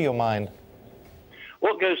goes through your mind?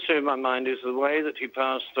 What goes through my mind is the way that he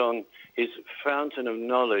passed on his fountain of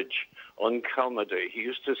knowledge on comedy. He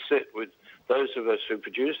used to sit with those of us who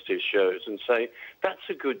produced his shows and say, that's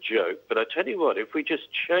a good joke, but I tell you what, if we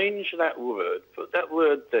just change that word, put that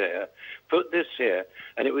word there, put this here,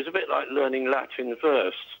 and it was a bit like learning Latin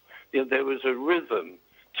verse. You know, there was a rhythm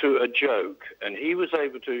to a joke, and he was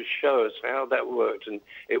able to show us how that worked, and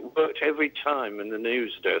it worked every time in the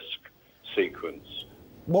news desk sequence.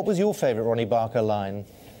 What was your favourite Ronnie Barker line?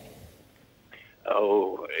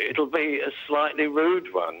 Oh, it'll be a slightly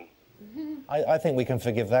rude one. I think we can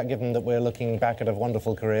forgive that, given that we're looking back at a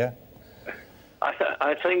wonderful career.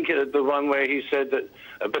 I think the one where he said that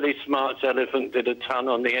a Billy Smart's elephant did a ton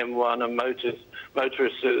on the M1 and motorists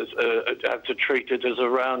have to treat it as a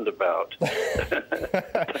roundabout.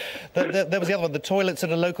 There was the other one. The toilets at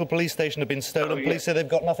a local police station have been stolen. Yeah. Police say they've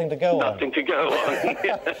got nothing to go on. Nothing to go on.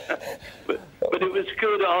 But it was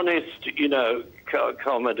good, honest, you know,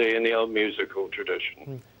 comedy in the old musical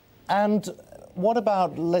tradition. And what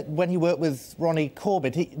about when he worked with Ronnie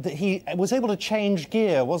Corbett? He was able to change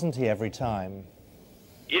gear, wasn't he, every time?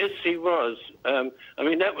 Yes, he was. I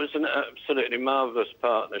mean, that was an absolutely marvellous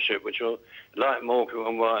partnership, which, like Morecambe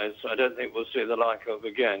and Wise, I don't think we'll see the like of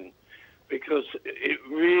again. Because it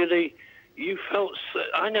really, you felt,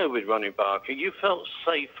 I know with Ronnie Barker, you felt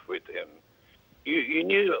safe with him. You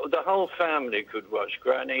knew the whole family could watch,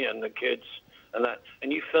 Granny and the kids and that,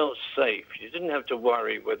 and you felt safe. You didn't have to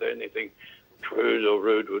worry whether anything crude or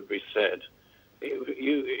rude would be said.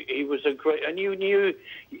 He was a great, and you knew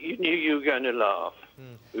you were going to laugh.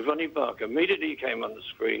 With Ronnie Barker, immediately he came on the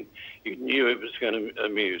screen, you knew it was going to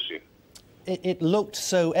amuse you. It looked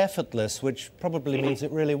so effortless, which probably means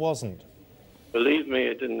it really wasn't. Believe me,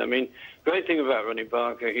 it didn't. I mean, great thing about Ronnie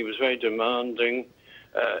Barker, he was very demanding.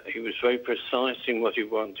 He was very precise in what he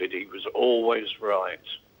wanted. He was always right,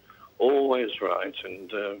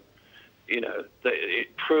 and you know,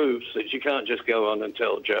 it proves that you can't just go on and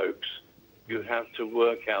tell jokes. You have to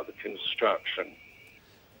work out the construction.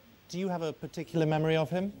 Do you have a particular memory of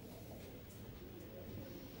him?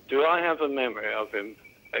 Do I have a memory of him?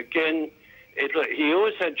 Again, he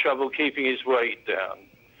always had trouble keeping his weight down.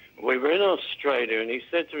 We were in Australia, and he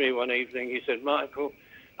said to me one evening, he said, Michael,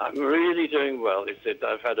 I'm really doing well. He said,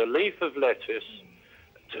 I've had a leaf of lettuce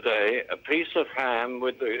today, a piece of ham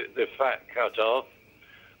with the fat cut off,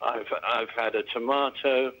 I've had a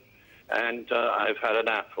tomato, and I've had an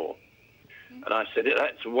apple. And I said,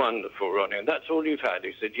 that's wonderful, Ronnie, and that's all you've had?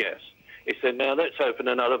 He said, yes. He said, now let's open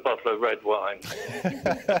another bottle of red wine.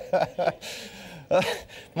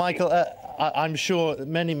 Michael, I'm sure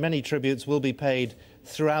many tributes will be paid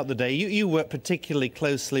throughout the day. You work particularly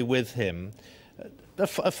closely with him.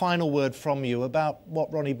 A final word from you about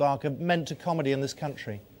what Ronnie Barker meant to comedy in this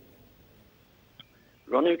country.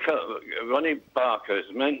 Ronnie Barker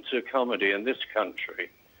has meant to comedy in this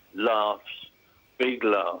country laughs, big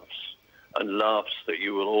laughs, and laughs that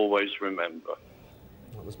you will always remember.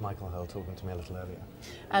 That was Michael Hurl talking to me a little earlier.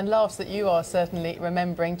 And laughs that you are certainly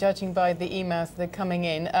remembering, judging by the emails that are coming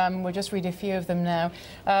in. We'll just read a few of them now.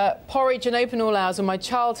 Porridge and Open All Hours are my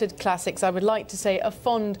childhood classics. I would like to say a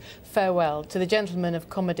fond farewell to the gentleman of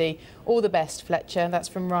comedy. All the best, Fletcher. That's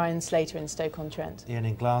from Ryan Slater in Stoke-on-Trent. Ian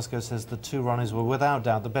in Glasgow says the two Ronnies were without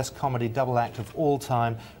doubt the best comedy double act of all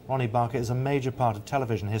time. Ronnie Barker is a major part of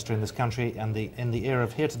television history in this country, and in the era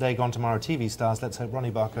of here today, gone tomorrow TV stars, let's hope Ronnie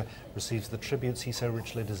Barker receives the tributes he so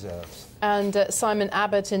richly deserves. And Simon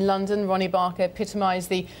Abbott in London, Ronnie Barker epitomised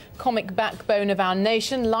the comic backbone of our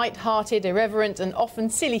nation, light-hearted, irreverent and often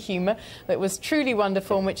silly humour that was truly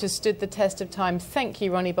wonderful and which has stood the test of time. Thank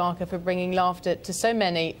you, Ronnie Barker, for bringing laughter to so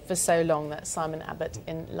many for so long. That's Simon Abbott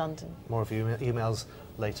in London. More of your emails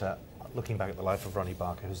later, looking back at the life of Ronnie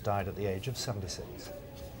Barker, who's died at the age of 76.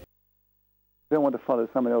 Don't want to follow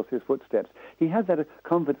someone else's footsteps. He had that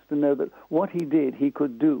confidence to know that what he did, he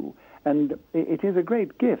could do. And it is a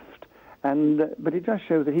great gift. But it just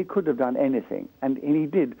shows that he could have done anything. And he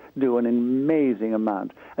did do an amazing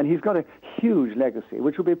amount. And he's got a huge legacy,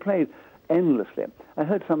 which will be played endlessly. I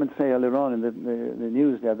heard someone say earlier on in the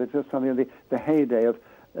news there that it's just something of the heyday of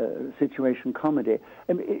situation comedy.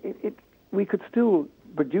 And we could still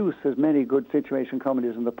produce as many good situation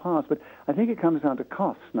comedies in the past, but I think it comes down to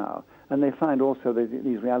costs now. And they find also that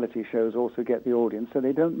these reality shows also get the audience, so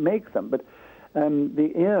they don't make them. But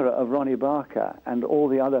the era of Ronnie Barker and all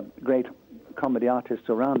the other great comedy artists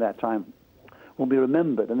around that time will be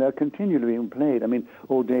remembered, and they'll continue to be played. I mean,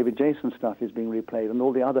 all David Jason stuff is being replayed, and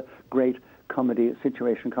all the other great comedy,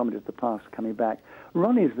 situation comedies of the past coming back.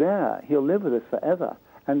 Ronnie's there. He'll live with us forever.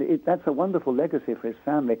 And that's a wonderful legacy for his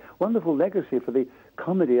family, wonderful legacy for the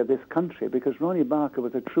comedy of this country, because Ronnie Barker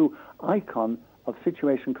was a true icon of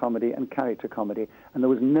situation comedy and character comedy, and there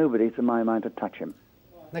was nobody, to my mind, to touch him.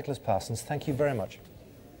 Nicholas Parsons, thank you very much.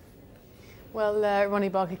 Well, Ronnie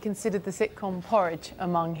Barker considered the sitcom Porridge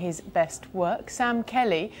among his best work. Sam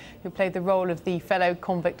Kelly, who played the role of the fellow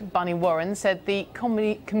convict Bunny Warren, said the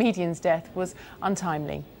comedian's death was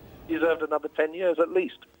untimely. He deserved another 10 years at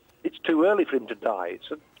least. It's too early for him to die. It's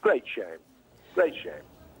a great shame. Great shame.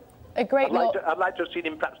 I'd like to have seen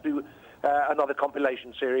him perhaps do another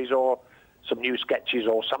compilation series or some new sketches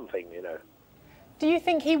or something, you know. Do you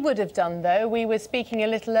think he would have done, though? We were speaking a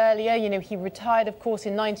little earlier, you know, he retired, of course,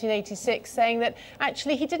 in 1986, saying that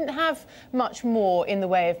actually he didn't have much more in the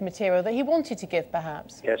way of material that he wanted to give,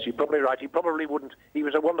 perhaps. Yes, you're probably right. He probably wouldn't. He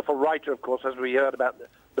was a wonderful writer, of course, as we heard about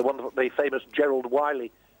the famous Gerald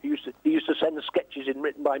Wiley. He used to send the sketches in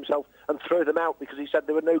written by himself and throw them out because he said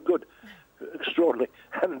they were no good. Extraordinary.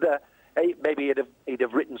 And maybe he'd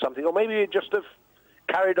have written something, or maybe he'd just have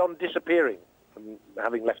carried on disappearing from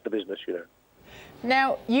having left the business, you know.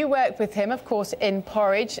 Now, you worked with him, of course, in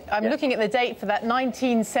Porridge. I'm looking at the date for that,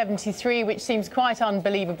 1973, which seems quite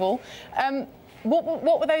unbelievable.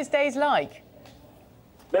 What were those days like?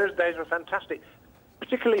 Those days were fantastic,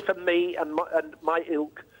 particularly for me and my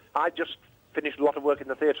ilk. I just finished a lot of work in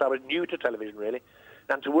the theatre. I was new to television, really.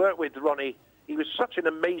 And to work with Ronnie, he was such an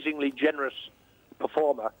amazingly generous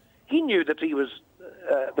performer. He knew that he was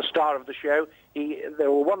the star of the show.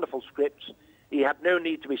 There were wonderful scripts. He had no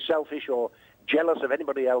need to be selfish or jealous of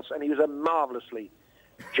anybody else, and he was a marvellously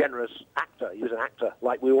generous actor. He was an actor,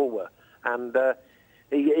 like we all were. And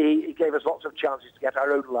he gave us lots of chances to get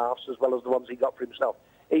our own laughs, as well as the ones he got for himself.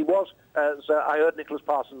 He was, as I heard Nicholas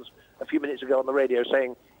Parsons a few minutes ago on the radio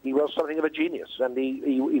saying, he was something of a genius, and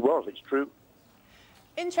he was, it's true.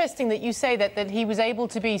 Interesting that you say that he was able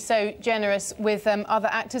to be so generous with other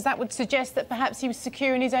actors. That would suggest that perhaps he was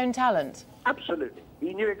secure in his own talent. Absolutely.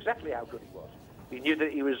 He knew exactly how good he was. He knew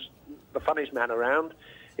that he was the funniest man around.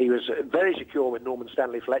 He was very secure with Norman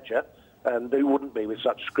Stanley Fletcher, and who wouldn't be with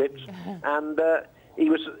such scripts. And he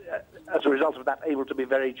was, as a result of that, able to be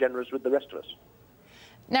very generous with the rest of us.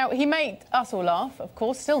 Now, he made us all laugh, of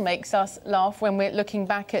course, still makes us laugh when we're looking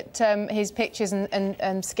back at his pictures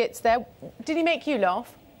and skits there. Did he make you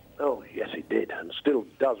laugh? Oh, yes, he did, and still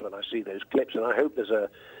does when I see those clips. And I hope there's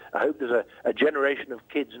a generation of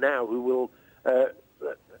kids now who will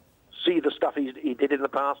see the stuff he did in the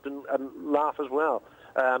past and laugh as well.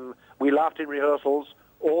 We laughed in rehearsals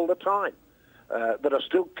all the time. There are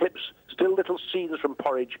still clips, still little scenes from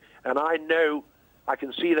Porridge, and I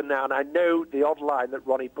can see them now, and I know the odd line that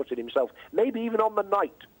Ronnie put in himself. Maybe even on the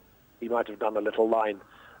night, he might have done a little line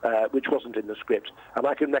which wasn't in the script, and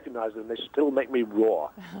I can recognise them. They still make me roar.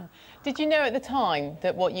 Did you know at the time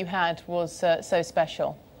that what you had was so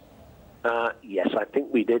special? Yes, I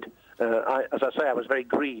think we did. As I say, I was very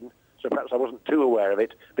green, so perhaps I wasn't too aware of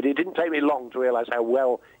it, but it didn't take me long to realise how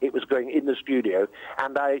well it was going in the studio,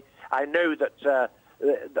 and I know that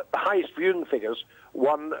the highest viewing figures,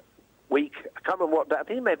 one week, I can't remember what day, I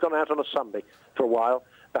think it may have gone out on a Sunday for a while,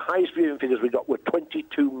 the highest viewing figures we got were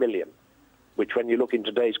 22 million, which when you look in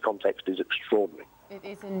today's context is extraordinary. It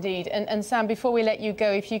is indeed. And Sam, before we let you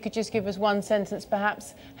go, if you could just give us one sentence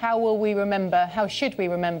perhaps, how should we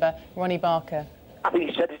remember Ronnie Barker? I think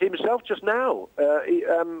he said it himself just now.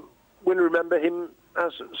 We'll remember him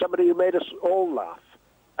as somebody who made us all laugh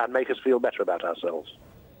and make us feel better about ourselves.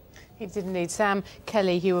 He did indeed. Sam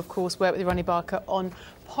Kelly, who of course worked with Ronnie Barker on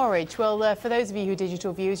Porridge. Well, for those of you who are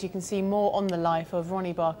digital viewers, you can see more on the life of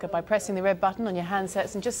Ronnie Barker by pressing the red button on your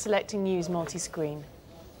handsets and just selecting News Multi-Screen.